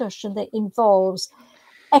discussion that involves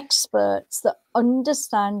experts that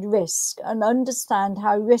understand risk and understand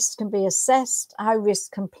how risk can be assessed, how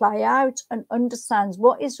risk can play out, and understands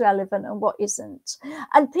what is relevant and what isn't.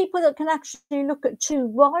 And people that can actually look at two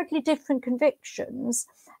widely different convictions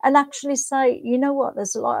and actually say, you know what,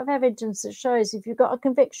 there's a lot of evidence that shows if you've got a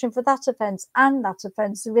conviction for that offence and that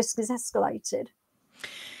offence, the risk is escalated.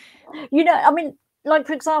 Like,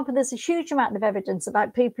 for example, there's a huge amount of evidence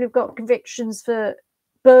about people who've got convictions for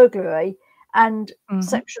burglary and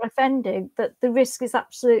sexual offending, that the risk is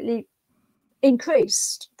absolutely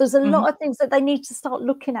increased. There's a lot of things that they need to start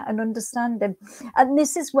looking at and understanding. And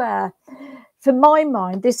this is where, for my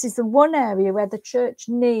mind, this is the one area where the church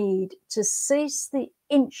need to cease the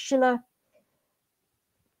insular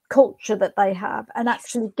culture that they have and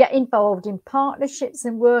actually get involved in partnerships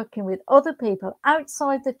and working with other people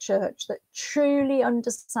outside the church that truly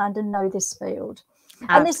understand and know this field.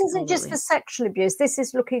 Absolutely. And this isn't just for sexual abuse. This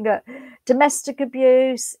is looking at domestic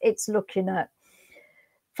abuse. It's looking at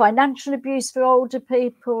financial abuse for older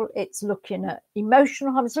people. It's looking at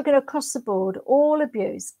emotional harm. It's looking across the board, all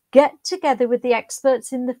abuse. Get together with the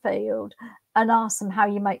experts in the field and ask them how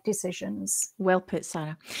you make decisions. Well put,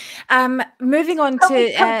 Sarah. Moving on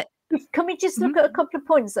can we just look at a couple of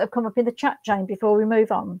points that have come up in the chat, Jane, before we move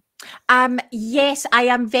on? Yes, I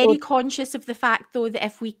am very conscious of the fact, though, that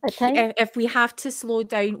if we have to slow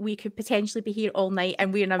down, we could potentially be here all night,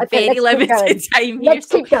 and we're in a very limited time here. Let's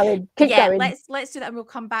keep going. Keep going. Let's do that, and we'll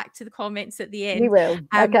come back to the comments at the end. We will.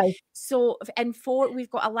 Okay. So, in 4, we've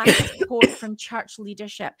got a lack of support from church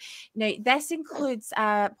leadership. Now, this includes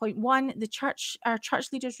point 1: our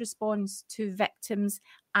church leaders' response to victims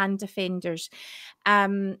and offenders.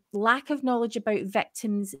 Lack of knowledge about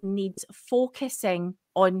victims needs focusing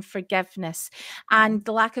on forgiveness, and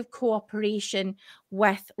the lack of cooperation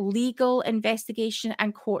with legal investigation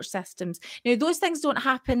and court systems. Now, those things don't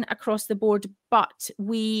happen across the board, but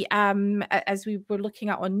we, as we were looking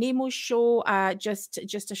at on Nemo's show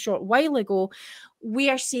just a short while ago, we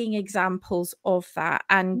are seeing examples of that,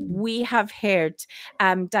 and we have heard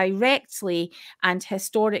directly and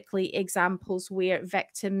historically examples where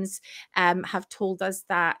victims have told us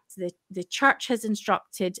that the church has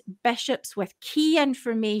instructed bishops with key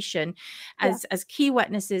information as key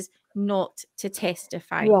witnesses not to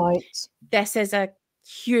testify. Right. This is a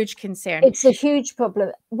huge concern. It's a huge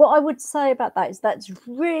problem. What I would say about that is that's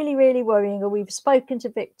really, really worrying. And we've spoken to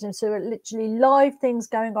victims who are literally live things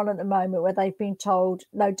going on at the moment where they've been told,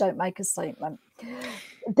 no, don't make a statement.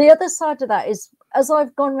 The other side of that is, as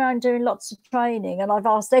I've gone around doing lots of training, and I've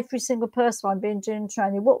asked every single person I've been doing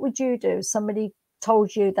training, what would you do if somebody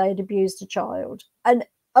told you they'd abused a child? And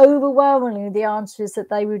overwhelmingly, the answer is that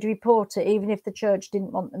they would report it. Even if the church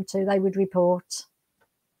didn't want them to, they would report.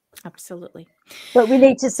 Absolutely. But we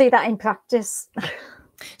need to see that in practice.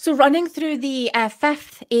 So running through the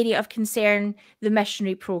fifth area of concern, the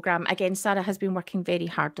missionary programme. Again, Sarah has been working very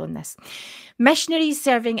hard on this. Missionaries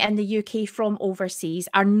serving in the UK from overseas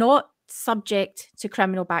are not subject to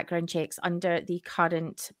criminal background checks under the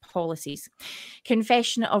current policies.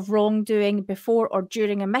 Confession of wrongdoing before or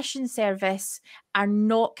during a mission service are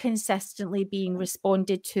not consistently being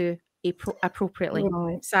responded to appropriately.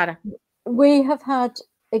 Right. Sarah. We have had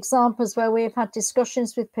examples where we have had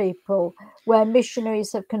discussions with people where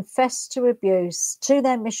missionaries have confessed to abuse to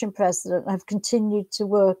their mission president and have continued to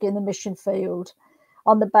work in the mission field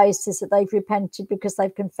on the basis that they've repented because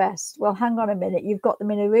they've confessed. Well, hang on a minute. You've got them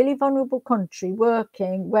in a really vulnerable country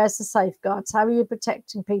working. Where's the safeguards? How are you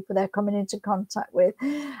protecting people they're coming into contact with?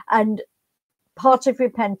 And part of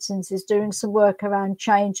repentance is doing some work around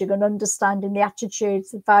changing and understanding the attitudes,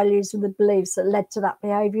 the values and the beliefs that led to that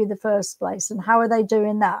behaviour in the first place. And how are they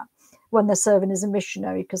doing that when they're serving as a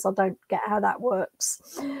missionary? Because I don't get how that works.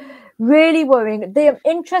 Really worrying. The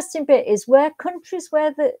interesting bit is where countries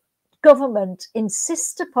where the government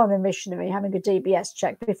insist upon a missionary having a DBS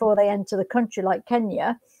check before they enter the country, like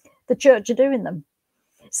Kenya, the church are doing them.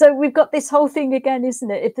 So we've got this whole thing again, isn't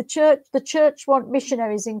it? If the church want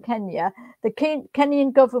missionaries in Kenya, the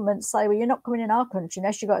Kenyan government say, well, you're not coming in our country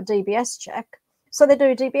unless you've got a DBS check. So they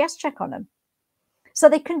do a DBS check on them. So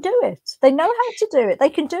they can do it. They know how to do it. They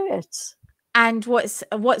can do it. And what's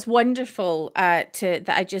wonderful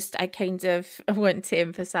that I kind of want to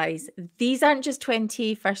emphasize, these aren't just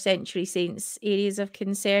 21st century saints areas of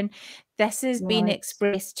concern. This has been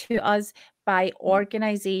expressed to us by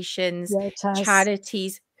organizations,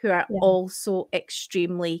 charities who are also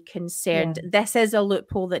extremely concerned. This is a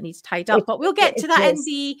loophole that needs tied up, but we'll get to that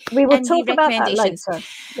we will talk about that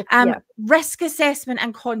later. Risk assessment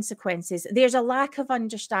and consequences. There's a lack of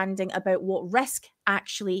understanding about what risk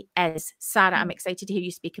actually is. Sarah, I'm excited to hear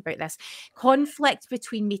you speak about this. Conflict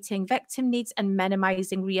between meeting victim needs and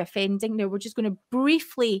minimizing reoffending. Now, we're just going to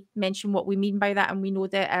briefly mention what we mean by that, and we know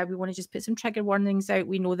that we want to just put some trigger warnings out.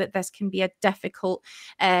 We know that this can be a difficult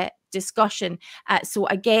discussion. So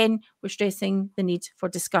again, we're stressing the need for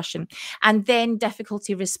discussion, and then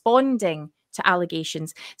difficulty responding to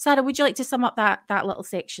allegations. Sarah, would you like to sum up that little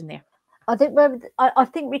section there? I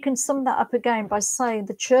think we can sum that up again by saying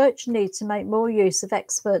the church needs to make more use of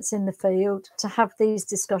experts in the field to have these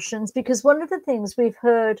discussions, because one of the things we've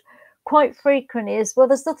heard quite frequently is, well,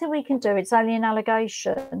 there's nothing we can do, it's only an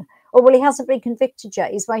allegation, or well, he hasn't been convicted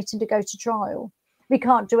yet, he's waiting to go to trial, we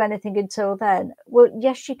can't do anything until then. Well,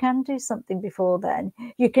 yes, you can do something before then.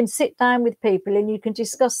 You can sit down with people and you can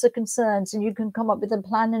discuss the concerns, and you can come up with a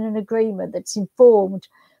plan and an agreement that's informed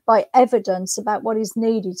by evidence about what is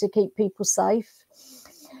needed to keep people safe.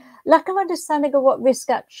 Lack of understanding of what risk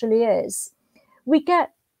actually is. We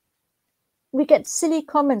get silly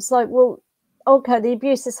comments like, well, okay, the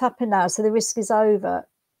abuse has happened now, so the risk is over.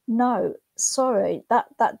 No, sorry, that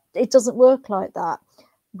it doesn't work like that.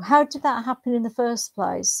 How did that happen in the first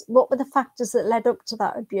place? What were the factors that led up to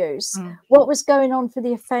that abuse? What was going on for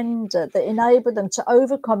the offender that enabled them to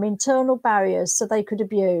overcome internal barriers so they could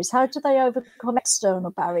abuse? How do they overcome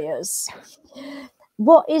external barriers?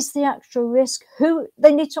 What is the actual risk?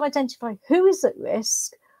 They need to identify who is at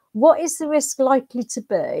risk. What is the risk likely to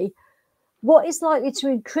be? What is likely to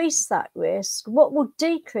increase that risk? What will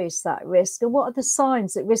decrease that risk? And what are the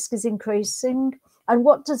signs that risk is increasing? And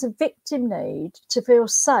what does a victim need to feel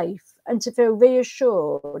safe and to feel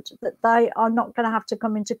reassured that they are not going to have to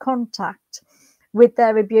come into contact with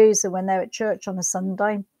their abuser when they're at church on a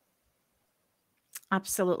Sunday?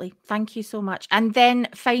 Absolutely. Thank you so much. And then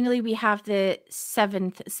finally, we have the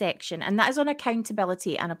 7th section, and that is on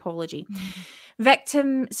accountability and apology.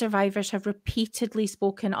 Victim survivors have repeatedly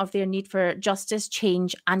spoken of their need for justice,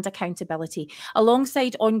 change, and accountability.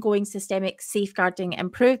 Alongside ongoing systemic safeguarding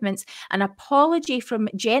improvements, an apology from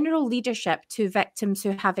general leadership to victims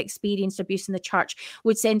who have experienced abuse in the church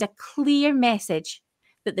would send a clear message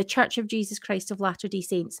that the Church of Jesus Christ of Latter-day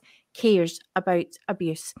Saints cares about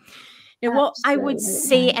abuse. Now, what I would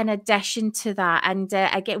say in addition to that, and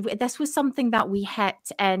again, this was something that we hit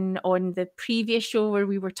in on the previous show where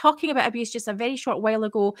we were talking about abuse just a very short while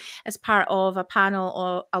ago as part of a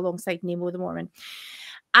panel alongside Nemo the Mormon.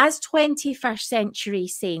 As 21st century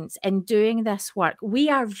saints in doing this work,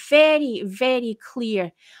 we are very, very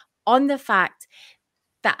clear on the fact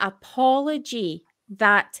that apology,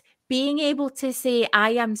 that being able to say,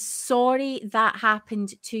 I am sorry that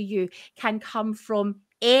happened to you, can come from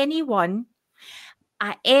anyone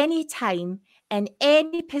at any time in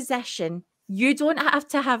any position. You don't have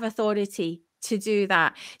to have authority to do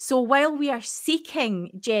that. So while we are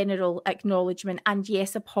seeking general acknowledgement and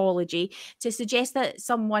yes, apology, to suggest that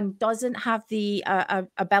someone doesn't have the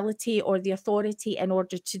ability or the authority in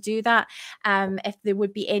order to do that, if there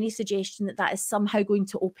would be any suggestion that that is somehow going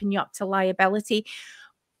to open you up to liability,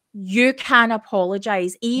 you can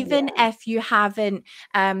apologize, even if you haven't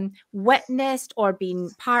witnessed or been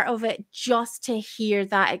part of it. Just to hear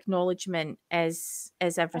that acknowledgement is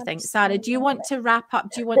everything. Absolutely. Sarah, do you want to wrap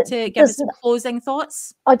up? Do you want to give us some closing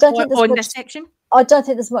thoughts on this section? I don't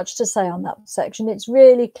think there's much to say on that section. It's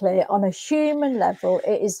really clear. On a human level,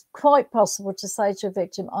 it is quite possible to say to a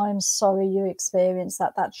victim, I'm sorry you experienced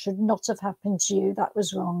that. That should not have happened to you. That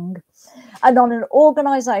was wrong. And on an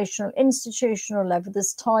organisational, institutional level,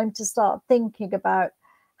 there's time to start thinking about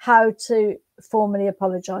how to formally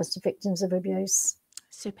apologise to victims of abuse.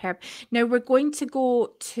 Superb. Now we're going to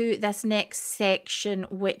go to this next section,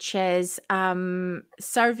 which is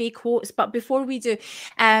survey quotes. But before we do,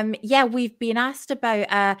 we've been asked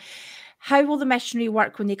about how will the missionary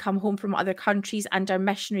work when they come home from other countries, and are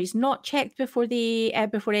missionaries not checked before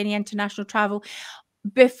before any international travel?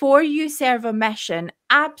 Before you serve a mission,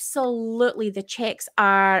 absolutely the checks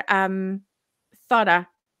are thorough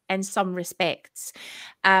in some respects.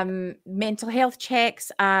 Mental health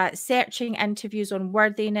checks, searching interviews on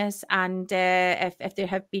worthiness, and if there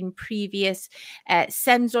have been previous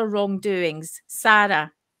sins or wrongdoings.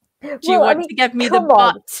 Sarah, do you want to give me the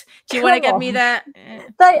but? Do you want to give me the...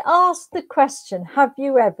 They asked the question, have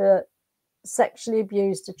you ever sexually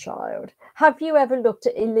abused a child? Have you ever looked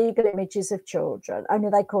at illegal images of children? I know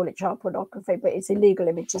they call it child pornography, but it's illegal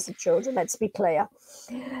images of children, let's be clear.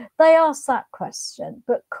 They ask that question,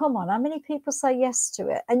 but come on, how many people say yes to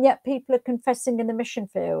it? And yet people are confessing in the mission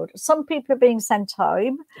field. Some people are being sent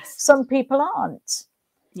home, some people aren't.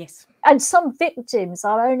 Yes. And some victims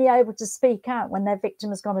are only able to speak out when their victim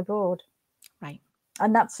has gone abroad. Right.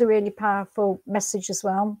 And that's a really powerful message as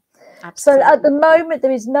well. Absolutely. So at the moment,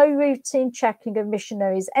 there is no routine checking of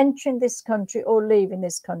missionaries entering this country or leaving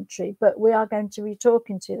this country, but we are going to be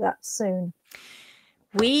talking to that soon.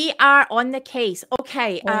 We are on the case.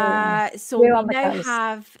 Okay, so we now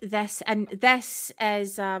have this, and this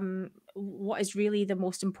is what is really the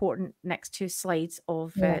most important next two slides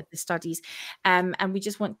of the studies. And we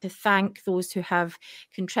just want to thank those who have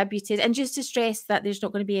contributed, and just to stress that there's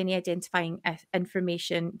not going to be any identifying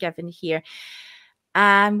information given here.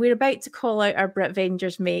 We're about to call out our Brit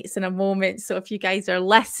Vengers mates in a moment. So if you guys are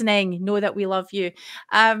listening, know that we love you.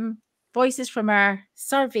 Voices from our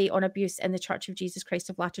survey on abuse in the Church of Jesus Christ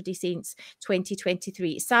of Latter-day Saints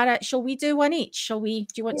 2023. Sarah, shall we do one each? Do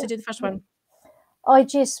you want to do the first one? I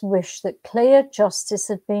just wish that clear justice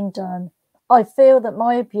had been done. I feel that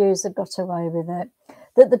my abuser got away with it.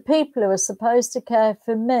 That the people who are supposed to care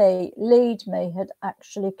for me, lead me, had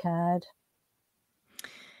actually cared.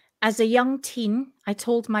 As a young teen, I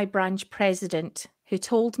told my branch president, who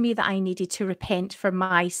told me that I needed to repent for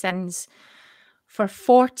my sins. For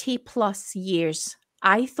 40 plus years,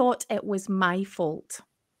 I thought it was my fault.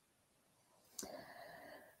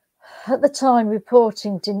 At the time,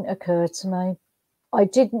 reporting didn't occur to me. I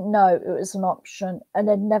didn't know it was an option and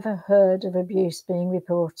had never heard of abuse being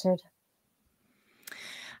reported.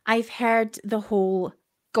 I've heard the whole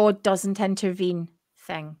God doesn't intervene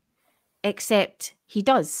thing, except he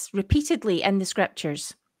does repeatedly in the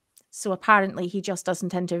scriptures. So apparently he just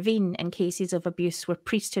doesn't intervene in cases of abuse where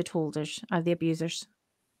priesthood holders are the abusers.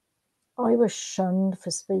 I was shunned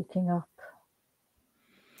for speaking up.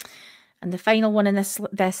 And the final one in this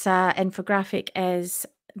infographic is,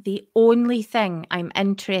 the only thing I'm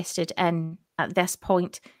interested in at this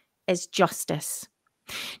point is justice.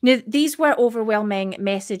 Now, these were overwhelming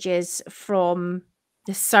messages from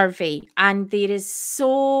the survey, and there is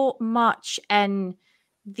so much in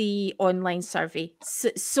the online survey,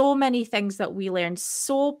 so many things that we learned,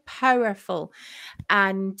 so powerful,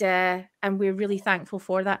 and we're really thankful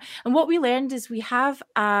for that. And what we learned is we have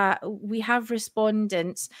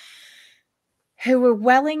respondents who were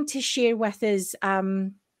willing to share with us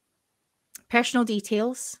personal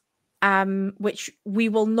details, which we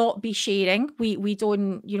will not be sharing. We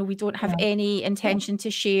don't have any intention to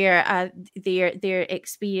share their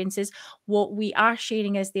experiences. What we are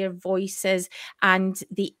sharing is their voices and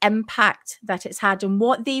the impact that it's had, and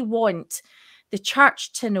what they want the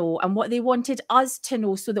church to know and what they wanted us to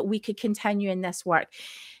know so that we could continue in this work.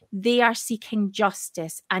 They are seeking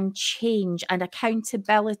justice and change and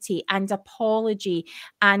accountability and apology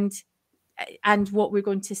and what we're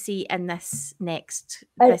going to see in this next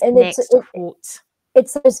quote.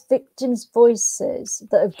 It's those victims' voices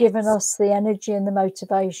that have given us the energy and the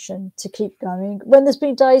motivation to keep going. When there's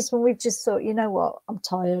been days when we've just thought, you know what, I'm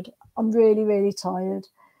tired. I'm really, really tired.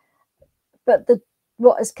 But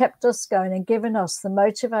what has kept us going and given us the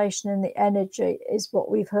motivation and the energy is what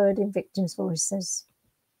we've heard in victims' voices.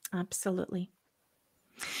 Absolutely.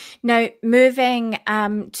 Now, moving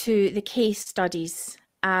to the case studies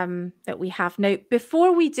that we have now.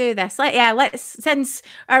 Before we do this, let's, since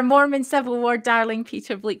our Mormon Civil War darling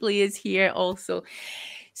Peter Bleakley is here also.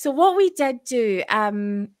 So what we did do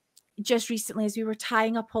just recently, as we were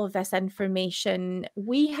tying up all of this information,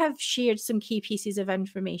 we have shared some key pieces of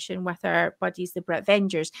information with our buddies, the Brit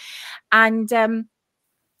Vengers, and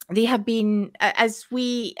they have been, as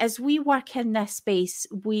we work in this space,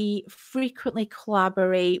 we frequently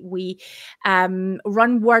collaborate. We run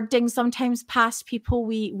wording sometimes past people.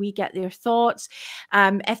 We get their thoughts.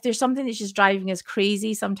 If there's something that's just driving us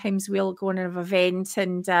crazy, sometimes we'll go on an event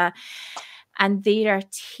and they're our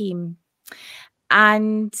team.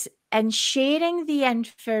 And sharing the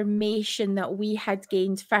information that we had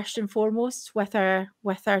gained first and foremost with our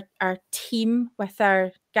team, with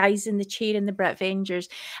our guys in the chair in the Brit Vengers,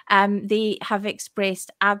 they have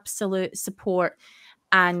expressed absolute support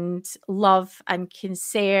and love and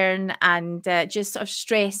concern, and just sort of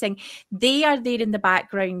stressing they are there in the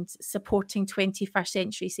background supporting 21st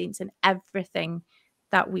Century Saints in everything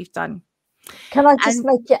that we've done. Can I just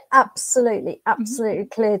make it absolutely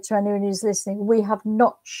clear to anyone who's listening? We have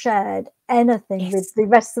not shared anything with the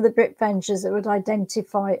rest of the Brit Vengers that would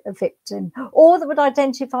identify a victim or that would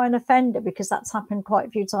identify an offender, because that's happened quite a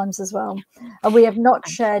few times as well. And we have not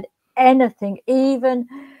shared anything, even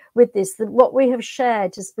with this. What we have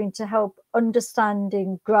shared has been to help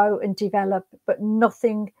understanding grow and develop, but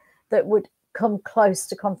nothing that would come close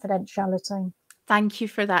to confidentiality. Thank you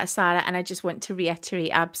for that, Sarah. And I just want to reiterate,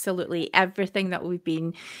 absolutely everything that we've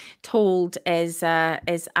been told is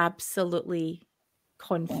absolutely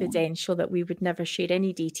confidential, that we would never share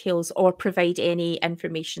any details or provide any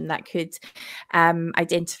information that could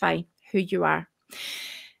identify who you are.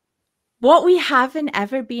 What we haven't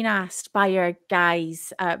ever been asked by our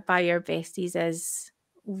guys, by our besties, is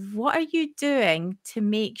what are you doing to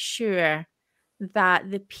make sure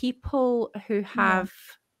that the people who have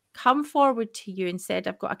come forward to you and said,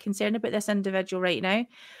 I've got a concern about this individual right now,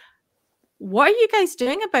 what are you guys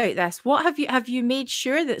doing about this? What have you made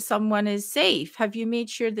sure that someone is safe? Have you made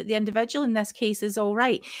sure that the individual in this case is all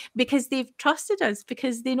right? Because they've trusted us,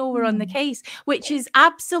 because they know we're on the case, which is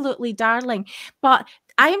absolutely darling. But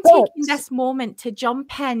I am taking this moment to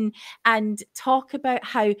jump in and talk about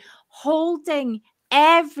how holding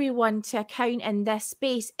everyone to account in this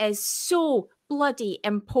space is so bloody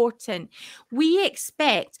important. We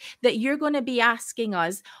expect that you're going to be asking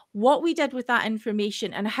us what we did with that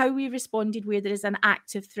information and how we responded where there is an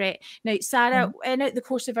active threat. Now, Sarah, in the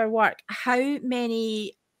course of our work, how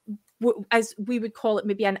many, as we would call it,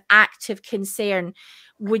 maybe an active concern,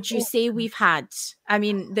 would you say we've had? I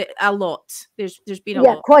mean, a lot. There's been a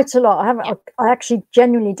lot. Yeah, quite a lot. I actually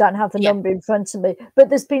genuinely don't have the number in front of me, but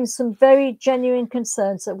there's been some very genuine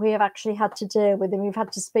concerns that we have actually had to deal with, and we've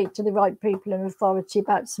had to speak to the right people in authority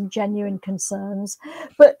about some genuine concerns.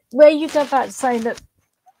 But where you go about saying that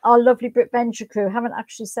our lovely Brit Venger crew haven't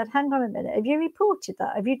actually said, hang on a minute, have you reported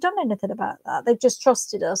that? Have you done anything about that? They've just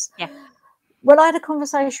trusted us. Yeah. When I had a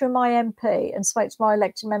conversation with my MP and spoke to my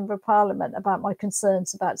elected member of parliament about my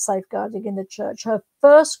concerns about safeguarding in the church, her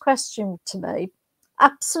first question to me,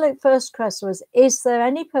 absolute first question, was, is there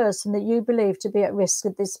any person that you believe to be at risk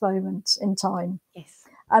at this moment in time? Yes.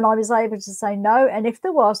 And I was able to say no. And if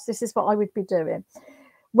there was, this is what I would be doing.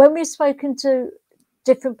 When we've spoken to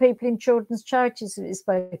different people in children's charities that we've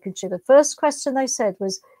spoken to, the first question they said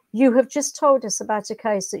was, you have just told us about a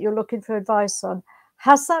case that you're looking for advice on.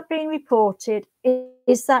 Has that been reported?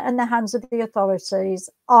 Is that in the hands of the authorities?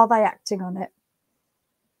 Are they acting on it?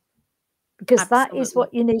 Because that is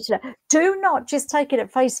what you need to know. Do not just take it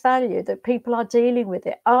at face value that people are dealing with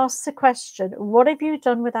it. Ask the question, what have you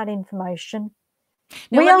done with that information?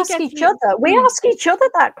 Now, we ask each other. We ask each other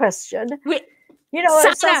that question. You know,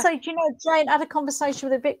 so I say, you know, Jane had a conversation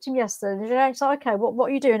with a victim yesterday. And Jane's like, okay, what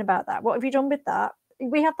are you doing about that? What have you done with that?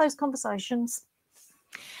 We have those conversations.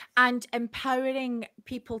 And empowering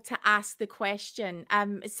people to ask the question.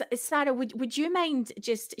 Sarah, would you mind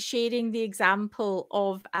just sharing the example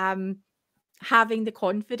of having the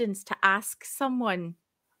confidence to ask someone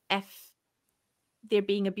if they're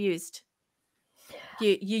being abused?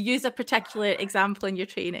 You use a particular example in your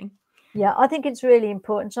training. Yeah, I think it's really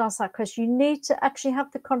important to ask that question. You need to actually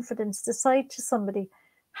have the confidence to say to somebody,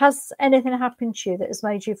 has anything happened to you that has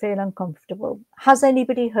made you feel uncomfortable? Has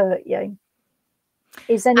anybody hurt you?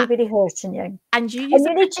 Is anybody hurting you? And you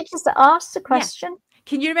need to just ask the question. Yeah.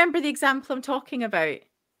 Can you remember the example I'm talking about?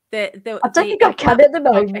 I don't think I can at the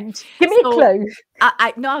moment. Okay. Give me a clue.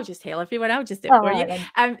 No, I'll just tell everyone. I'll just do it for you.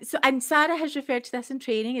 And Sarah has referred to this in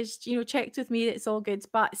training. Is, you know, checked with me that it's all good.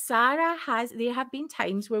 But Sarah there have been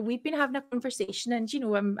times where we've been having a conversation, and you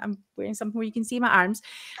know, I'm wearing something where you can see my arms.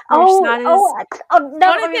 No, yeah,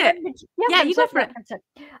 you go for it.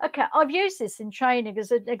 Okay, I've used this in training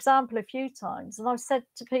as an example a few times, and I've said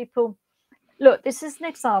to people, look, this is an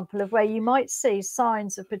example of where you might see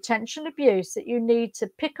signs of potential abuse that you need to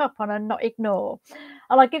pick up on and not ignore.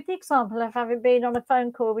 And I give the example of having been on a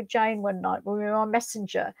phone call with Jane one night when we were on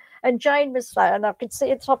Messenger, and Jane was there, and I could see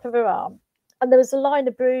the top of her arm, and there was a line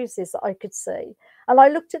of bruises that I could see. And I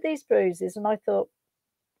looked at these bruises and I thought,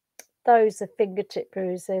 those are fingertip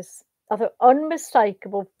bruises. I thought,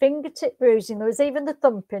 unmistakable fingertip bruising. There was even the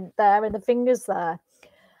thumbprint there and the fingers there.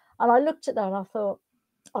 And I looked at that and I thought,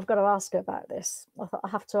 I've got to ask her about this. I thought, I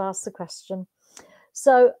have to ask the question.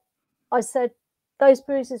 So I said, those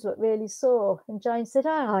bruises look really sore. And Jane said,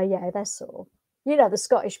 oh, yeah, they're sore. You know, the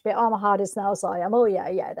Scottish bit, I'm hard as nails I am. Oh,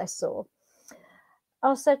 yeah, they're sore.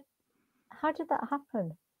 I said, how did that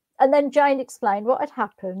happen? And then Jane explained what had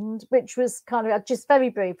happened, which was kind of just very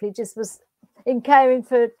briefly, just was in caring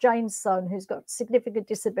for Jane's son, who's got significant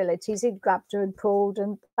disabilities. He'd grabbed her and pulled,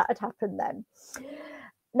 and that had happened then.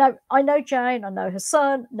 Now, I know Jane, I know her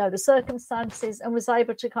son, know the circumstances, and was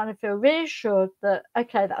able to kind of feel reassured that,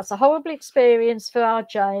 okay, that's a horrible experience for our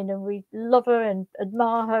Jane, and we love her and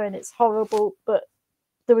admire her, and it's horrible, but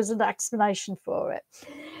there was an explanation for it.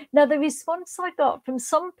 Now, the response I got from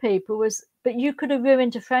some people was, but you could have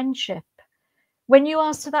ruined a friendship. When you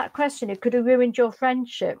answer that question, it could have ruined your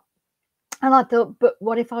friendship. And I thought, but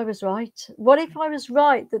what if I was right? What if I was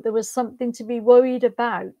right that there was something to be worried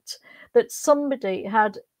about, that somebody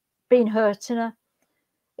had been hurting her?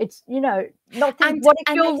 It's, you know, not what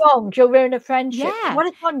if you're wrong, you'll ruin a friendship. Yeah. What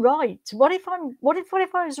if I'm right? What if I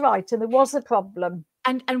was right and there was a problem?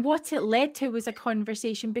 And what it led to was a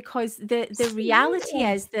conversation, because the reality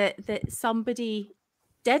is that somebody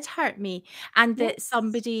did hurt me, and that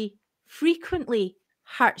somebody frequently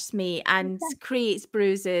hurts me and creates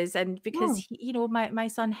bruises, and because you know, my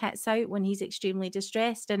son hits out when he's extremely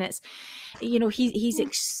distressed, and it's, you know,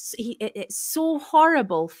 it's so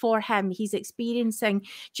horrible for him. He's experiencing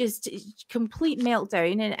just complete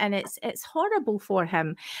meltdown, and it's horrible for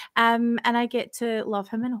him, and I get to love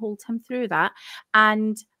him and hold him through that,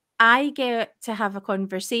 and I get to have a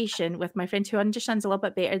conversation with my friend who understands a little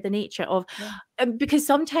bit better the nature of, because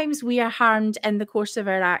sometimes we are harmed in the course of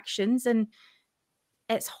our actions, and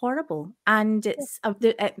it's horrible, and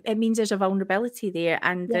it means there's a vulnerability there,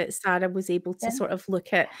 and that Sarah was able to sort of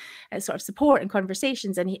look at sort of support and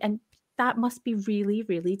conversations, and that must be really,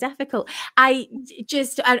 really difficult. And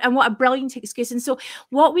what a brilliant excuse. And so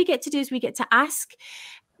what we get to do is we get to ask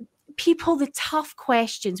people the tough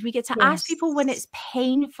questions. We get to ask people when it's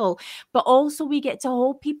painful, but also we get to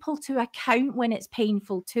hold people to account when it's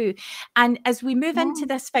painful too. And as we move into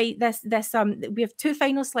this fight, we have two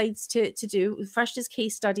final slides to do. The first is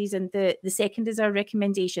case studies, and the second is our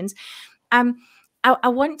recommendations. I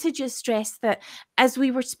want to just stress that as we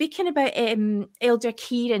were speaking about Elder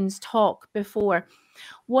Kieran's talk before,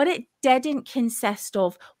 what it didn't consist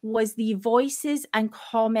of was the voices and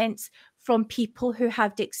comments from people who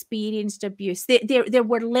had experienced abuse. There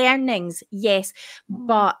were learnings, yes,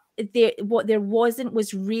 but what there wasn't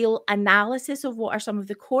was real analysis of what are some of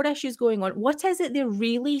the core issues going on. What is it they're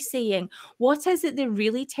really saying? What is it they're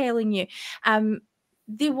really telling you?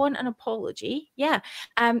 They want an apology,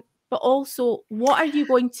 but also, what are you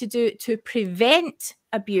going to do to prevent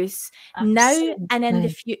abuse now and in the Absolutely.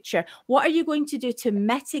 future? What are you going to do to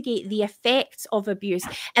mitigate the effects of abuse?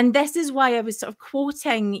 And this is why I was sort of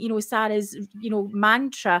quoting, you know, Sarah's, you know,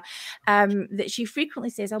 mantra that she frequently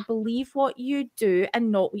says, I'll believe what you do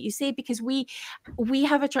and not what you say, because we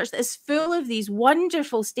have a church that is full of these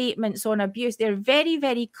wonderful statements on abuse. They're very,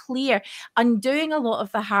 very clear, undoing a lot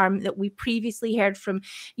of the harm that we previously heard from,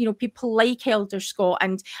 you know, people like Elder Scott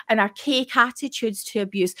and archaic attitudes to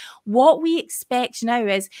abuse. What we expect now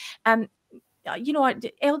is, you know,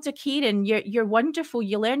 Elder Kieran, you're wonderful.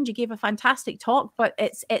 You learned, you gave a fantastic talk, but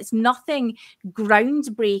it's nothing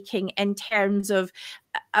groundbreaking in terms of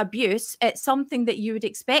abuse. It's something that you would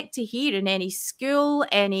expect to hear in any school,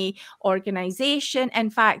 any organization. In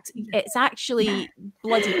fact, it's actually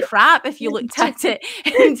bloody crap if you looked at it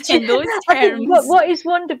in those terms. What is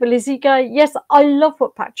wonderful is he going, yes, I love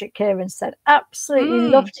what Patrick Kieran said. Absolutely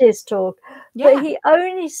loved his talk. Yeah. But he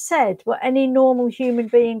only said what any normal human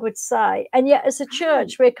being would say. And yet as a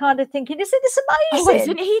church, we're kind of thinking, isn't this amazing? Oh,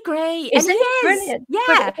 isn't he great? Isn't and he he brilliant?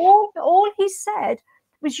 Yeah. But all he said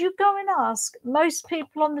was, you go and ask most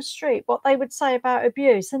people on the street what they would say about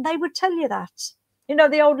abuse, and they would tell you that. You know,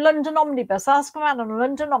 the old London omnibus, ask around on a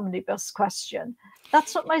London omnibus question.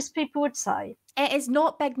 That's what most people would say. It is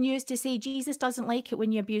not big news to say Jesus doesn't like it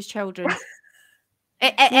when you abuse children.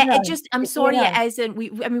 It just, I'm sorry, it isn't.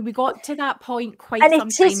 I mean, we got to that point quite some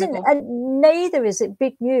time ago. And neither is it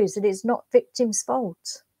big news that it's not victims'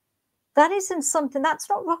 fault. That isn't something, that's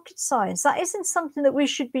not rocket science. That isn't something that we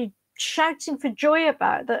should be shouting for joy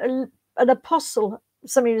about, that an apostle,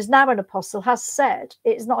 somebody who's now an apostle, has said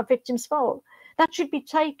it's not a victim's fault. That should be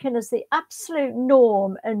taken as the absolute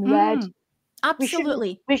norm and read.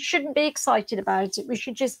 Absolutely. We shouldn't be excited about it. We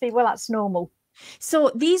should just be, well, that's normal.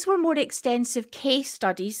 So these were more extensive case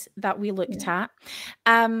studies that we looked at.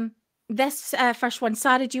 This first one,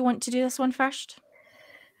 Sarah, do you want to do this one first?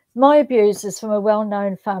 My abuse is from a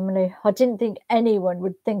well-known family. I didn't think anyone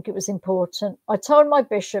would think it was important. I told my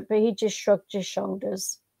bishop, but he just shrugged his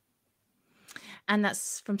shoulders. And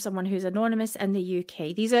that's from someone who's anonymous in the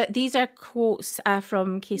UK. These are quotes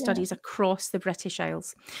from case studies across the British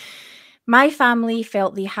Isles. My family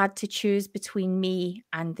felt they had to choose between me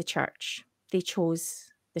and the church. They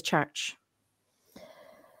chose the church.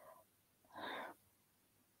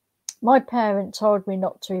 My parent told me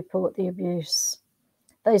not to report the abuse.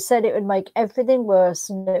 They said it would make everything worse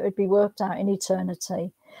and it would be worked out in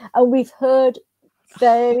eternity. And we've heard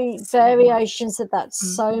variations of that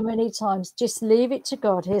so many times. Just leave it to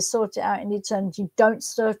God. He'll sort it out in eternity. Don't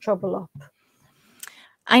stir trouble up.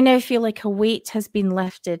 I now feel like a weight has been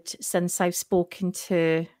lifted since I've spoken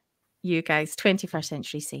to you guys, 21st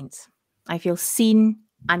Century Saints. I feel seen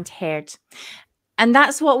and heard. And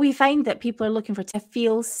that's what we find that people are looking for, to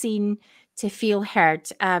feel seen, to feel heard.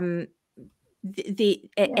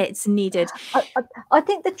 It's needed. I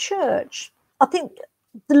think the church, I think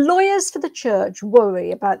the lawyers for the church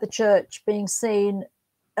worry about the church being seen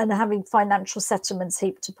and having financial settlements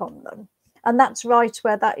heaped upon them. And that's right,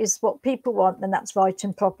 where that is what people want, and that's right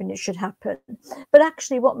and proper and it should happen. But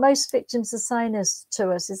actually what most victims are saying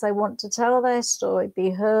to us is they want to tell their story, be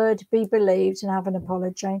heard, be believed, and have an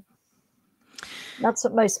apology. That's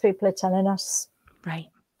what most people are telling us. Right.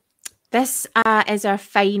 This is our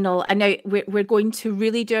final, and now we're going to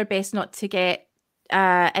really do our best not to get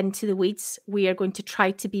into the weeds. We are going to try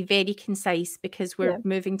to be very concise because we're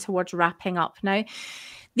moving towards wrapping up now.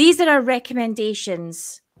 These are our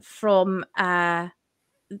recommendations from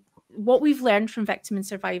what we've learned from victim and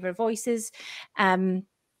survivor voices from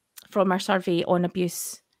our survey on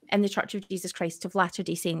abuse in the Church of Jesus Christ of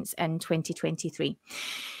Latter-day Saints in 2023.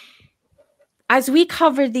 As we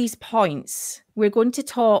cover these points, we're going to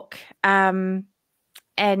talk in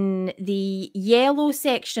the yellow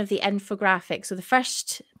section of the infographic. So the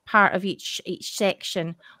first part of each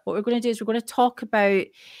section, what we're going to do is we're going to talk about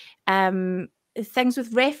things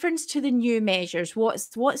with reference to the new measures,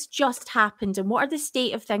 what's just happened and what are the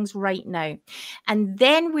state of things right now. And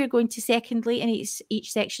then we're going to, secondly, in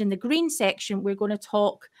each section, in the green section, we're going to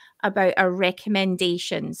talk about our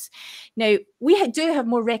recommendations. Now, we do have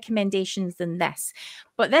more recommendations than this,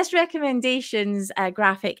 but this recommendations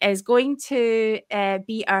graphic is going to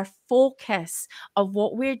be our focus of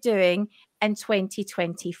what we're doing in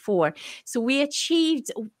 2024. So we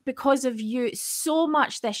achieved, because of you, so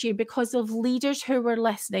much this year, because of leaders who were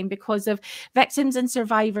listening, because of victims and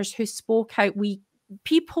survivors who spoke out.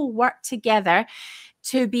 People worked together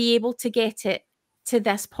to be able to get it to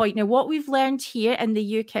this point. Now, what we've learned here in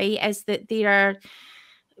the UK is that there are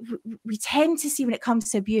we tend to see, when it comes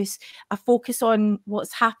to abuse, a focus on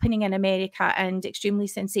what's happening in America and extremely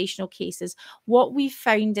sensational cases. What we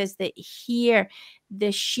found is that here,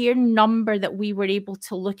 the sheer number that we were able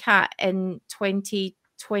to look at in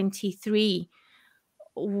 2023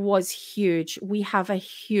 was huge. We have a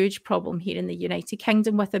huge problem here in the United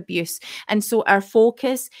Kingdom with abuse. And so our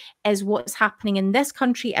focus is what's happening in this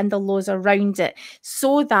country and the laws around it,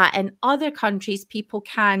 so that in other countries, people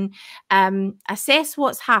can assess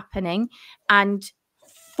what's happening and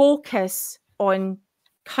focus on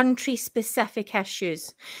country-specific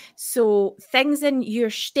issues. So things in your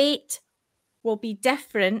state will be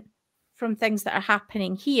different from things that are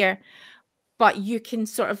happening here, but you can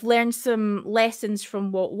sort of learn some lessons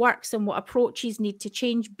from what works and what approaches need to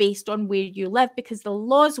change based on where you live, because the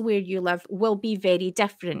laws where you live will be very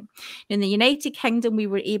different. In the United Kingdom, we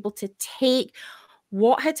were able to take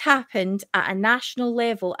what had happened at a national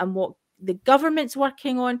level and what the government's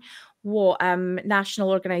working on, what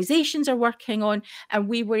national organisations are working on, and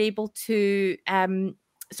we were able to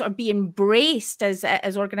sort of be embraced as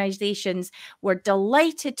organisations. We're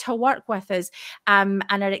delighted to work with us and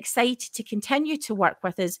are excited to continue to work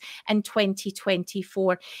with us in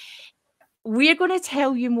 2024. We're going to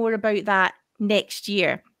tell you more about that next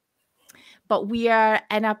year. But we are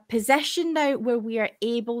in a position now where we are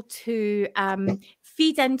able to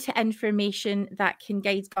feed into information that can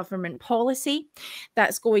guide government policy,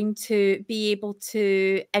 that's going to be able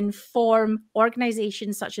to inform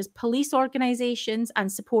organisations such as police organisations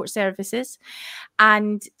and support services,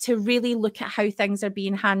 and to really look at how things are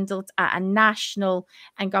being handled at a national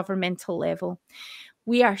and governmental level.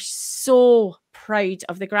 We are so proud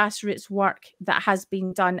of the grassroots work that has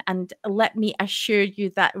been done. And let me assure you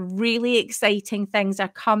that really exciting things are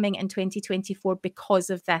coming in 2024 because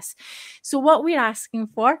of this. So what we're asking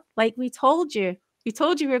for, like we told you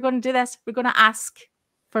we were going to do this, we're going to ask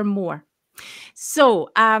for more. So,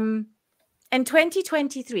 in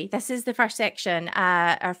 2023, this is the first section,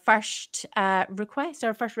 our first request,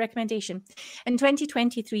 our first recommendation. In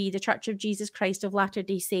 2023, the Church of Jesus Christ of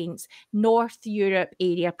Latter-day Saints, North Europe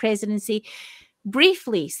Area Presidency,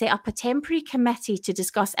 briefly set up a temporary committee to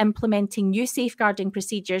discuss implementing new safeguarding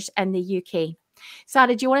procedures in the UK.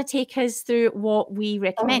 Sarah, do you want to take us through what we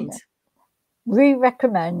recommend? We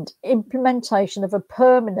recommend implementation of a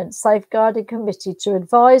permanent safeguarding committee to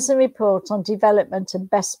advise and report on development and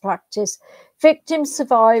best practice. Victims,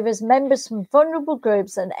 survivors, members from vulnerable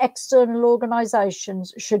groups and external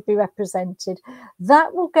organisations should be represented.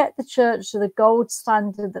 That will get the church to the gold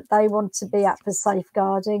standard that they want to be at for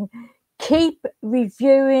safeguarding. Keep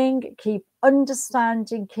reviewing, keep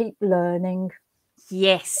understanding, keep learning.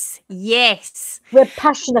 Yes, yes. We're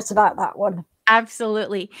passionate about that one.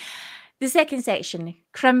 Absolutely. The second section,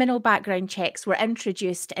 criminal background checks, were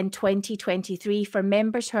introduced in 2023 for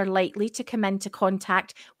members who are likely to come into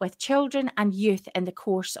contact with children and youth in the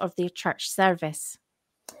course of their church service.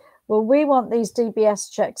 Well, we want these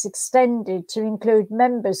DBS checks extended to include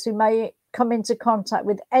members who may come into contact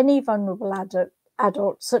with any vulnerable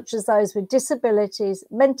adult, such as those with disabilities,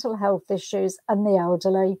 mental health issues, and the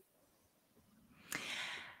elderly.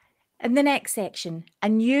 In the next section, a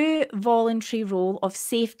new voluntary role of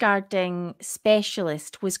safeguarding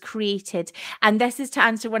specialist was created. And this is to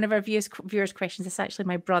answer one of our viewers' questions. It's actually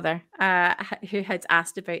my brother who had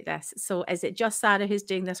asked about this. So is it just Sarah who's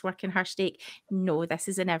doing this work in her stake? No, this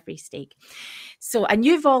is in every stake. So a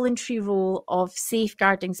new voluntary role of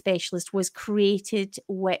safeguarding specialist was created,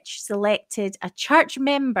 which selected a church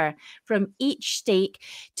member from each stake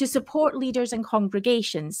to support leaders and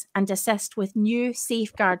congregations and assist with new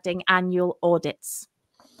safeguarding annual audits.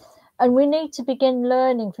 And we need to begin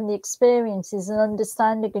learning from the experiences and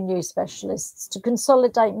understanding of new specialists to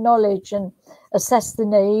consolidate knowledge and assess the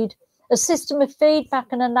need. A system of feedback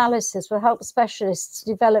and analysis will help specialists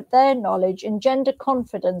develop their knowledge and gender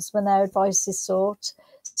confidence when their advice is sought.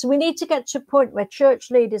 So we need to get to a point where church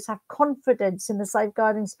leaders have confidence in the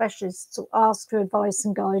safeguarding specialists to ask for advice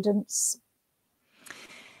and guidance.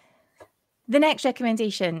 The next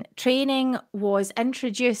recommendation, training was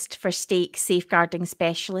introduced for stake safeguarding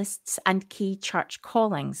specialists and key church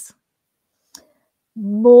callings.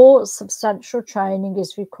 More substantial training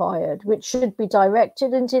is required, which should be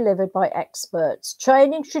directed and delivered by experts.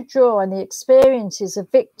 Training should draw on the experiences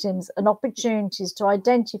of victims and opportunities to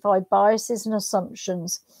identify biases and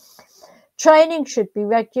assumptions. Training should be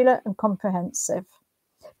regular and comprehensive.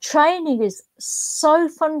 Training is so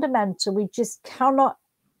fundamental, we just cannot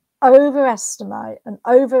overestimate and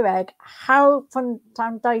overegg how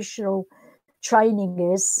foundational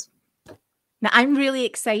training is. Now, I'm really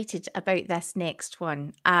excited about this next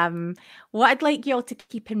one. What I'd like you all to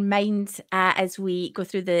keep in mind as we go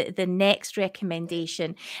through the next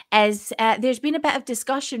recommendation is there's been a bit of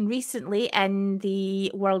discussion recently in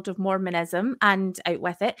the world of Mormonism and out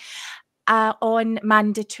with it on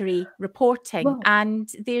mandatory reporting. Well, and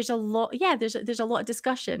there's a lot, there's a lot of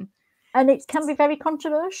discussion. and it can be very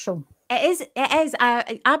controversial. It is,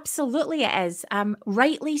 absolutely it is,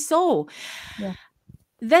 rightly so. Yeah.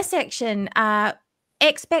 This section,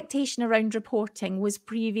 expectation around reporting, was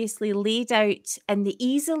previously laid out in the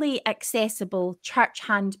easily accessible Church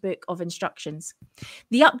Handbook of Instructions.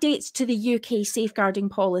 The updates to the UK safeguarding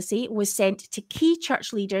policy was sent to key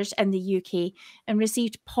church leaders in the UK and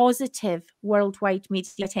received positive worldwide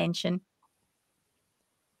media attention.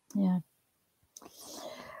 Yeah.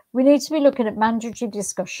 We need to be looking at mandatory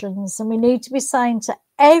discussions, and we need to be saying to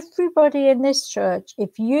everybody in this church,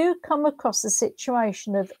 if you come across a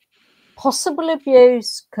situation of possible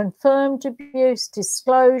abuse, confirmed abuse,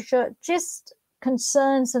 disclosure, just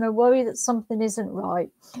concerns and a worry that something isn't right,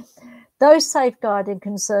 those safeguarding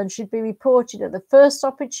concerns should be reported at the first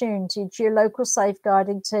opportunity to your local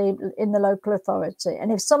safeguarding team in the local authority.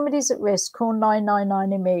 And if somebody's at risk, call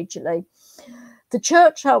 999 immediately. The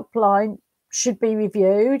church helpline should be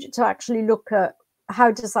reviewed to actually look at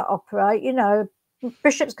how does that operate. You know,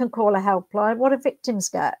 bishops can call a helpline. What do victims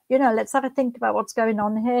get? You know, let's have a think about what's going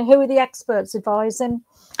on here. Who are the experts advising?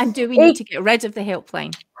 And do we need to get rid of the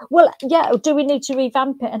helpline? Well, yeah. Do we need to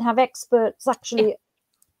revamp it and have experts actually,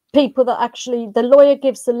 people that actually, the lawyer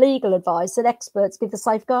gives the legal advice and experts give the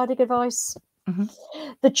safeguarding advice?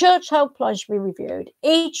 Mm-hmm. The church helpline should be reviewed.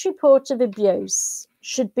 Each report of abuse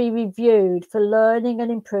should be reviewed for learning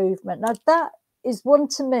and improvement. Now, that is one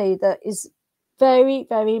to me that is very,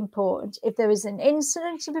 very important. If there is an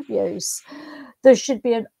incident of abuse, there should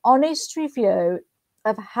be an honest review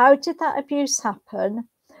of how did that abuse happen,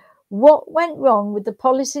 what went wrong with the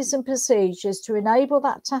policies and procedures to enable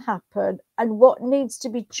that to happen, and what needs to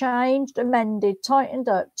be changed, amended, tightened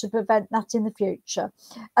up to prevent that in the future.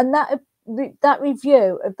 And that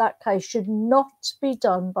review of that case should not be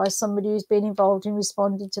done by somebody who's been involved in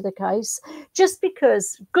responding to the case, just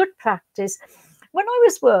because good practice. When I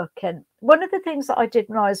was working, one of the things that I did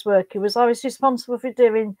when I was working was I was responsible for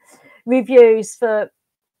doing reviews for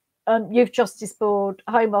Youth Justice Board,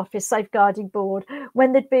 Home Office, Safeguarding Board,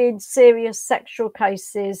 when there'd been serious sexual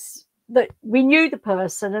cases that we knew the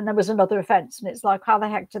person and there was another offence, and it's like, how the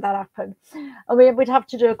heck did that happen? And we'd have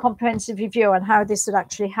to do a comprehensive review on how this had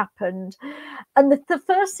actually happened. And the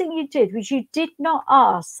first thing you did was you did not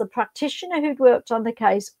ask the practitioner who'd worked on the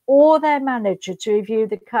case or their manager to review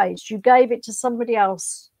the case. You gave it to somebody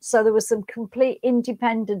else, so there was some complete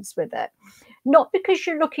independence with it. Not because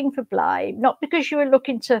you're looking for blame, not because you were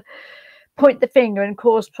looking to point the finger and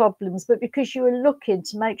cause problems, but because you were looking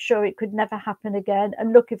to make sure it could never happen again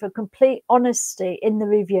and looking for complete honesty in the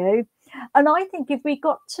review. And I think if we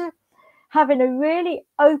got to having a really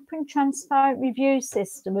open, transparent review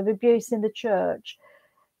system of abuse in the church,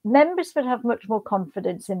 members would have much more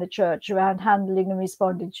confidence in the church around handling and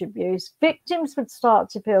responding to abuse. Victims would start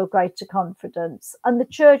to feel greater confidence, and the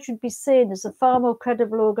church would be seen as a far more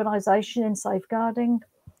credible organisation in safeguarding.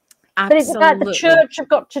 Absolutely. But it's about the church have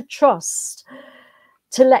got to trust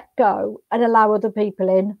to let go and allow other people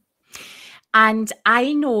in. And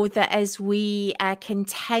I know that as we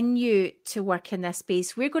continue to work in this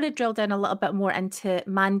space, we're going to drill down a little bit more into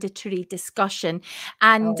mandatory discussion.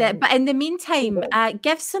 And but in the meantime,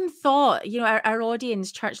 give some thought, you know, our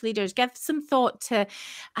audience, church leaders, give some thought to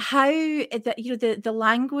how the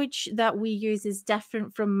language that we use is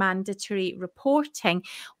different from mandatory reporting.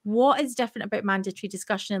 What is different about mandatory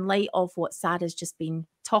discussion in light of what Sarah's just been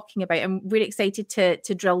talking about? And we're excited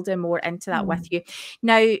to drill down more into that with you.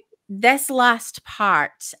 Now, this last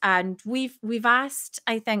part, and we've asked,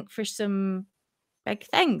 I think, for some big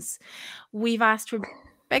things. We've asked for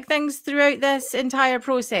big things throughout this entire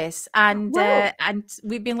process, and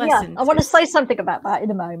we've been listened. Yeah, I want to say something about that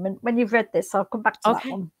in a moment. When you've read this, I'll come back to that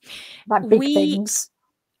one. About big things.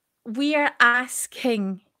 We are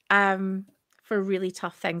asking for really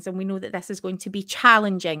tough things, and we know that this is going to be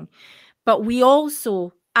challenging, but we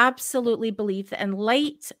also absolutely believe that in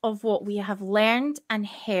light of what we have learned and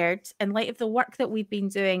heard, in light of the work that we've been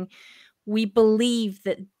doing, we believe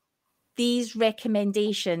that these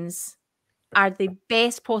recommendations are the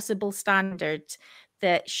best possible standard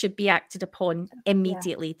that should be acted upon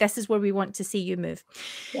immediately. Yeah. This is where we want to see you move.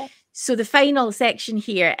 Yeah. So the final section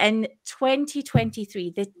here, in 2023,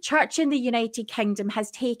 the Church in the United Kingdom has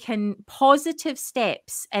taken positive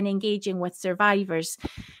steps in engaging with survivors,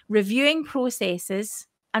 reviewing processes,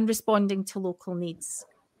 and responding to local needs.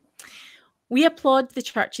 We applaud the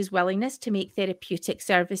Church's willingness to make therapeutic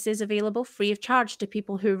services available free of charge to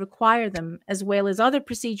people who require them, as well as other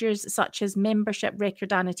procedures such as membership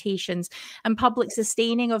record annotations and public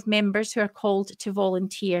sustaining of members who are called to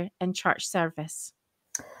volunteer in church service.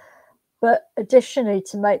 But additionally,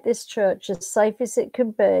 to make this church as safe as it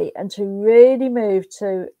can be and to really move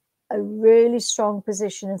to a really strong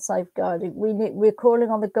position in safeguarding, we're calling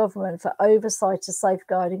on the government for oversight of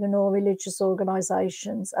safeguarding in all religious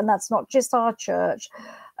organisations. And that's not just our church.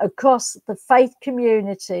 Across the faith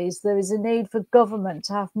communities, there is a need for government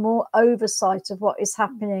to have more oversight of what is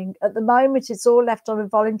happening. At the moment, it's all left on a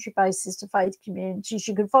voluntary basis to faith communities.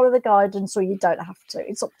 You can follow the guidance or you don't have to.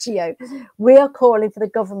 It's up to you. We are calling for the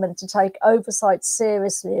government to take oversight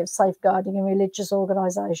seriously of safeguarding in religious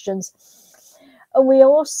organisations. And we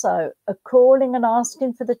also are calling and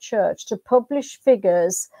asking for the church to publish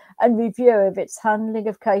figures and review of its handling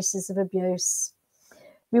of cases of abuse.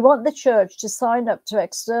 We want the church to sign up to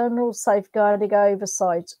external safeguarding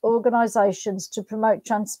oversight organisations to promote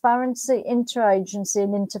transparency, interagency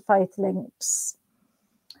and interfaith links.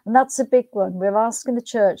 And that's a big one. We're asking the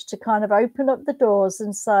church to kind of open up the doors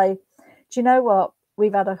and say, do you know what?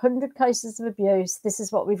 We've had 100 cases of abuse. This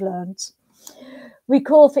is what we've learned. We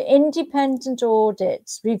call for independent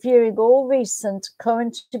audits, reviewing all recent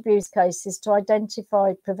current abuse cases to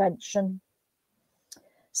identify prevention.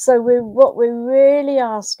 So what we're really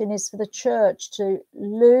asking is for the church to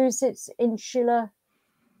lose its insular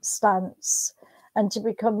stance and to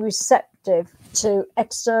become receptive to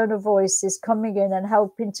external voices coming in and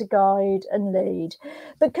helping to guide and lead.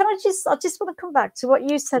 But I just want to come back to what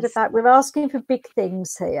you said about we're asking for big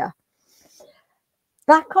things here.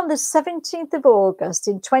 Back on the 17th of August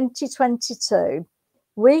in 2022,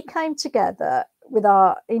 we came together with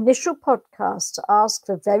our initial podcast to ask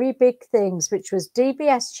for very big things, which was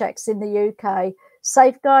DBS checks in the UK,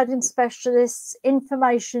 safeguarding specialists,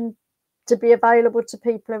 information to be available to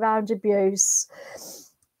people around abuse.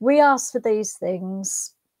 We asked for these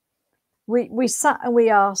things. We sat and we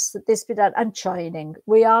asked that this be done, and training.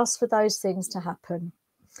 We asked for those things to happen.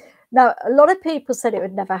 Now, a lot of people said it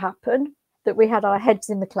would never happen, that we had our heads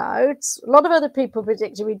in the clouds. A lot of other people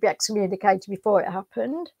predicted we'd be excommunicated before it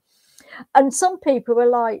happened. And some people were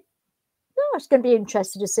like, no, it's going to be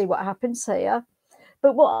interested to see what happens here.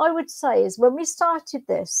 But what I would say is when we started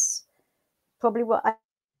this, probably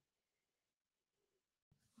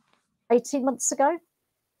 18 months ago,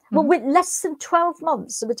 well, with less than 12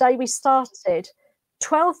 months of the day we started,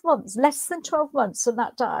 12 months, less than 12 months on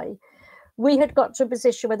that day, we had got to a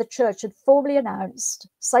position where the church had formally announced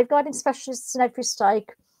safeguarding specialists in every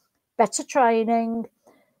stake, better training,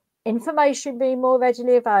 information being more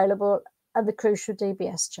readily available, and the crucial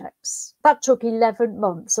DBS checks. That took 11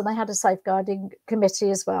 months, and they had a safeguarding committee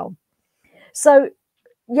as well. So,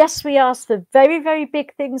 yes, we asked for very, very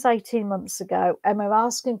big things 18 months ago, and we're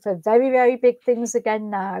asking for very, very big things again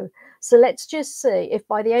now. So let's just see if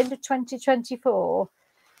by the end of 2024,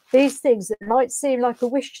 these things that might seem like a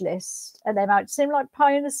wish list, and they might seem like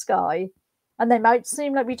pie in the sky, and they might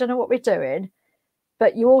seem like we don't know what we're doing,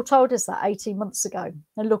 but you all told us that 18 months ago,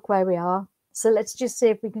 and look where we are. So let's just see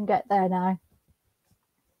if we can get there now.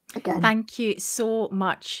 Again. Thank you so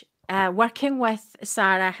much. Working with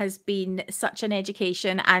Sarah has been such an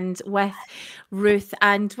education, and with Ruth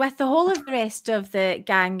and with the whole of the rest of the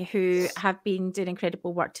gang who have been doing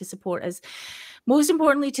incredible work to support us. Most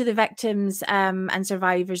importantly, to the victims and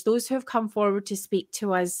survivors, those who have come forward to speak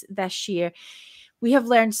to us this year. We have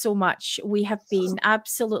learned so much. We have been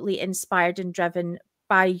absolutely inspired and driven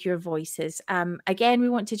by your voices. Again, we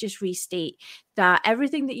want to just restate that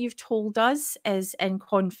everything that you've told us is in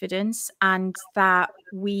confidence, and that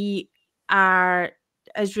we are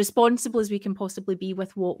as responsible as we can possibly be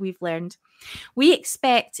with what we've learned. We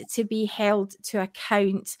expect to be held to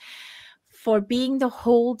account for being the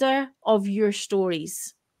holder of your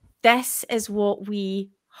stories. This is what we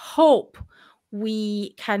hope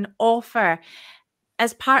we can offer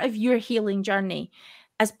as part of your healing journey,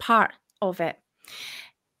 as part of it.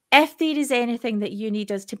 If there is anything that you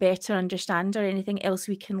need us to better understand or anything else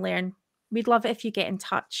we can learn, we'd love it if you get in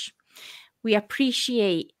touch. We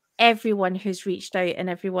appreciate everyone who's reached out and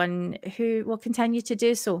everyone who will continue to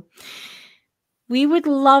do so. We would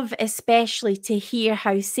love especially to hear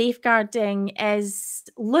how safeguarding is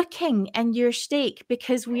looking in your stake,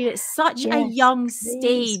 because we're at such a young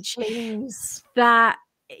stage that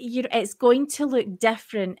it's going to look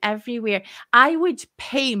different everywhere. I would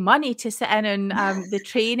pay money to sit in on the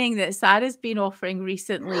training that Sarah's been offering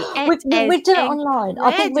recently. We do it online.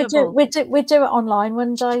 I think we do it online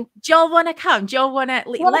one day. Do y'all want to come? Do y'all want to?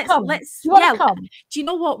 Let's. Do you want to come? Do you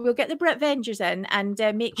know what? We'll get the Brit Vengers in and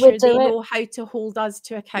make sure they know how to hold us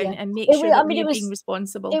to account and make sure that we're being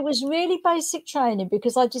responsible. It was really basic training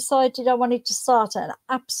because I decided I wanted to start at an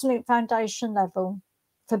absolute foundation level.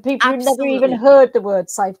 For people who never even heard the word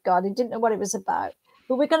safeguarding, didn't know what it was about.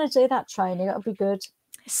 But we're going to do that training. It'll be good.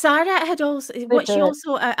 Sarah had also, what she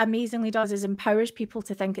also amazingly does is empowers people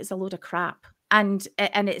to think it's a load of crap. And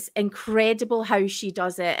it's incredible how she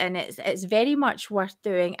does it. And it's very much worth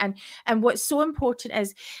doing. And what's so important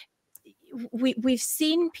is we've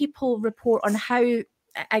seen people report on how,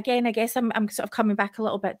 again, I guess I'm sort of coming back a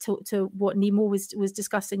little bit to what Nemo was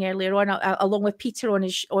discussing earlier on, along with Peter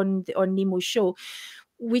on Nemo's show.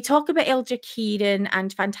 We talk about Elder Kieran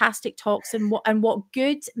and fantastic talks and what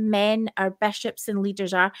good men our bishops and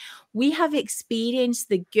leaders are. We have experienced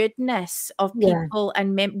the goodness of people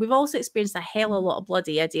and men. We've also experienced a hell of a lot of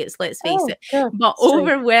bloody idiots, let's face it. God, but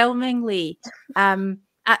overwhelmingly,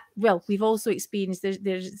 we've also experienced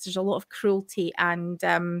there's a lot of cruelty and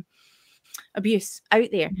abuse out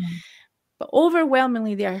there. But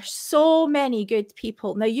overwhelmingly, there are so many good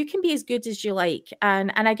people. Now, you can be as good as you like.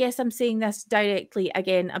 And I guess I'm saying this directly,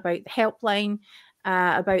 again, about the helpline,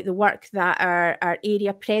 about the work that our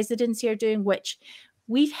area presidents here are doing, which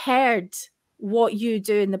we've heard what you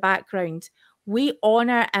do in the background. We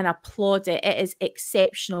honour and applaud it. It is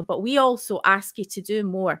exceptional. But we also ask you to do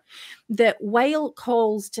more. That while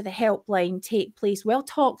calls to the helpline take place, while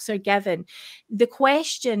talks are given, the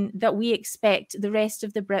question that we expect the rest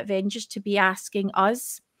of the Brit Vengers to be asking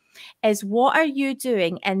us is, what are you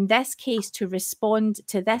doing in this case to respond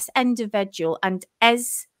to this individual? And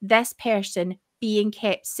is this person being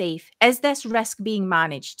kept safe? Is this risk being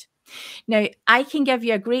managed? Now, I can give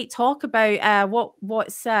you a great talk about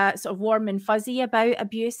what's sort of warm and fuzzy about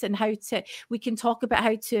abuse and we can talk about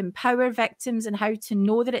how to empower victims and how to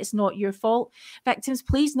know that it's not your fault. Victims,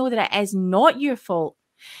 please know that it is not your fault.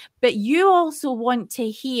 But you also want to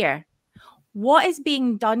hear what is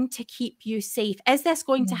being done to keep you safe. Is this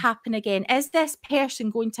going to happen again? Is this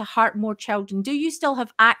person going to hurt more children? Do you still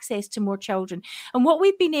have access to more children? And what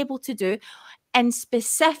we've been able to do in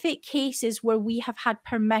specific cases where we have had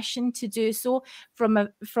permission to do so from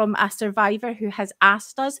a survivor who has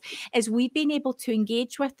asked us, is we've been able to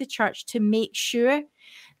engage with the church to make sure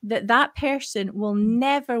that person will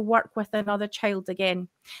never work with another child again,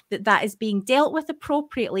 that is being dealt with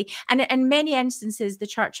appropriately. And in many instances, the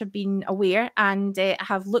church have been aware and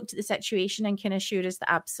have looked at the situation and can assure us that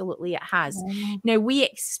absolutely it has. Now, we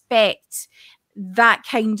expect that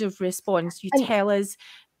kind of response. You tell us,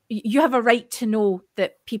 you have a right to know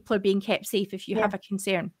that people are being kept safe if you have a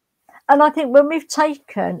concern. And I think when we've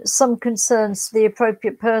taken some concerns to the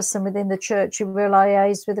appropriate person within the church who we'll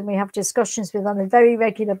liaise with and we have discussions with on a very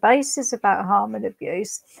regular basis about harm and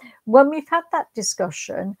abuse, when we've had that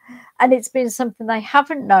discussion and it's been something they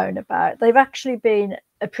haven't known about, they've actually been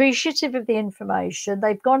appreciative of the information,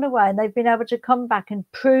 they've gone away and they've been able to come back and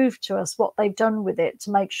prove to us what they've done with it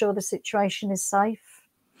to make sure the situation is safe.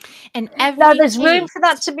 And now there's room for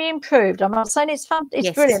that to be improved. I'm not saying it's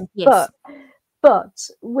brilliant, but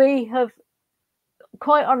we have,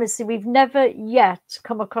 quite honestly, we've never yet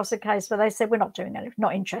come across a case where they said we're not doing anything,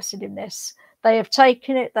 not interested in this. They have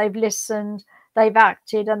taken it, they've listened, they've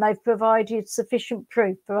acted, and they've provided sufficient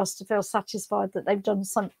proof for us to feel satisfied that they've done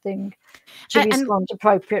something to respond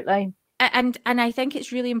appropriately. And I think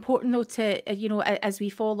it's really important, though, to, as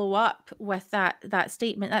we follow up with that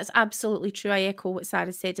statement, that's absolutely true. I echo what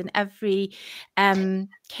Sarah said. In every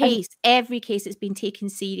case, it's been taken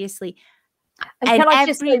seriously. And can I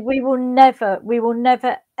just say, we will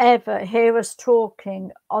never, ever hear us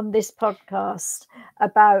talking on this podcast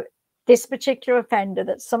about this particular offender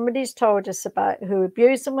that somebody's told us about, who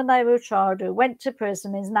abused them when they were a child, who went to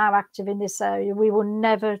prison, is now active in this area. We will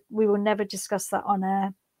never discuss that on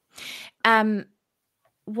air.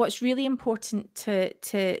 What's really important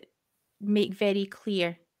to make very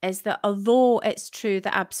clear is that although it's true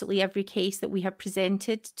that absolutely every case that we have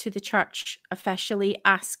presented to the church officially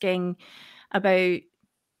asking about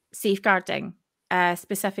safeguarding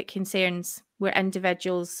specific concerns where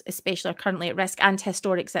individuals especially are currently at risk and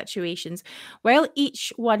historic situations, while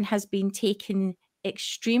each one has been taken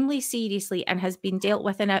extremely seriously and has been dealt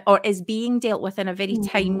with is being dealt with in a very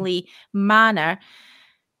timely manner,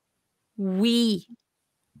 we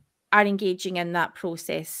are engaging in that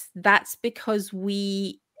process. That's because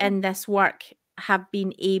we, in this work, have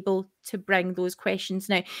been able to bring those questions.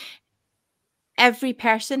 Now, every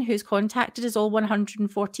person who's contacted us, all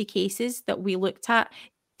 140 cases that we looked at,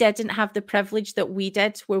 didn't have the privilege that we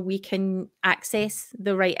did, where we can access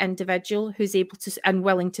the right individual who's able to and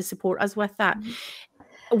willing to support us with that.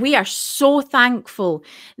 We are so thankful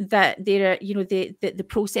that there are, you know, the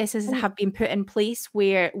processes have been put in place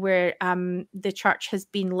where the church has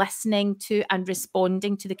been listening to and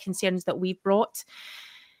responding to the concerns that we've brought.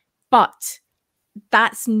 But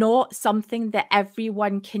that's not something that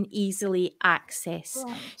everyone can easily access.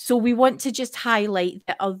 Right. So we want to just highlight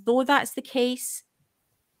that although that's the case,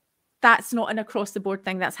 that's not an across-the-board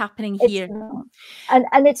thing that's happening here.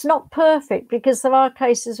 And it's not perfect, because there are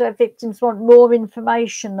cases where victims want more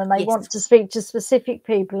information and they want to speak to specific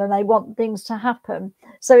people and they want things to happen.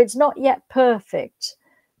 So it's not yet perfect,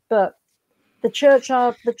 but the church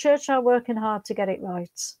are working hard to get it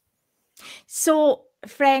right. So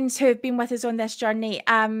friends who have been with us on this journey,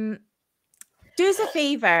 do us a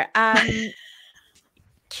favour.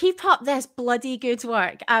 Keep up this bloody good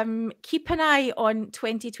work. Keep an eye on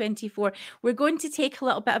 2024. We're going to take a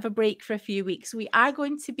little bit of a break for a few weeks. We are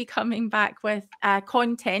going to be coming back with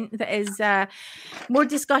content that is more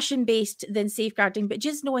discussion based than safeguarding, but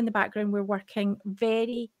just know in the background we're working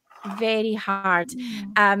very, very hard.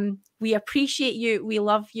 We appreciate you. We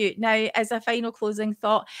love you. Now, as a final closing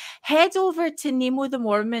thought, head over to Nemo the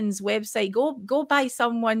Mormon's website. Go buy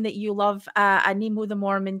someone that you love a Nemo the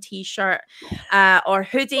Mormon t-shirt or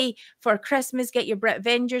hoodie for Christmas. Get your Brit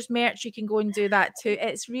Avengers merch. You can go and do that too.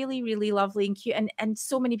 It's really, really lovely and cute. And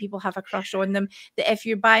so many people have a crush on them that if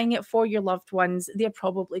you're buying it for your loved ones, they're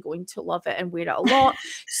probably going to love it and wear it a lot.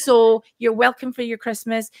 So you're welcome for your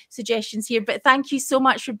Christmas suggestions here. But thank you so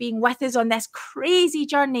much for being with us on this crazy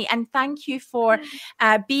journey. And thank you for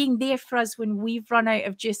being there for us when we've run out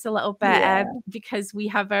of juice a little bit, because we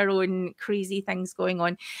have our own crazy things going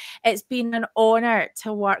on. It's been an honor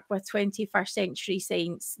to work with 21st Century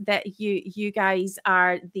Saints. That you guys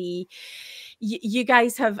are you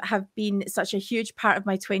guys have been such a huge part of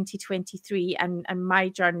my 2023 and my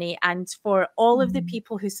journey. And for all of the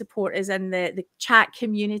people who support us in the chat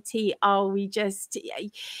community,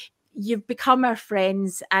 you've become our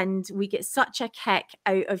friends, and we get such a kick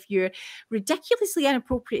out of your ridiculously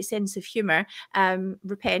inappropriate sense of humor.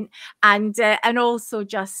 Repent. And also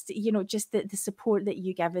just the support that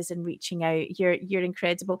you give us in reaching out. You're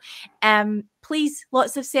incredible. Please,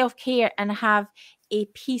 lots of self-care and have a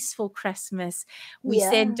peaceful Christmas. We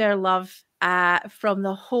send our love from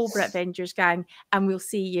the whole Brit Avengers gang, and we'll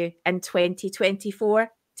see you in 2024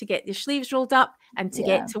 to get your sleeves rolled up and to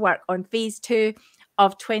get to work on phase 2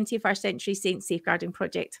 of 21st Century Saints Safeguarding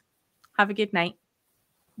Project. Have a good night.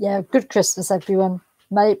 Yeah, good Christmas, everyone.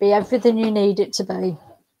 May it be everything you need it to be.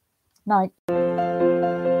 Night.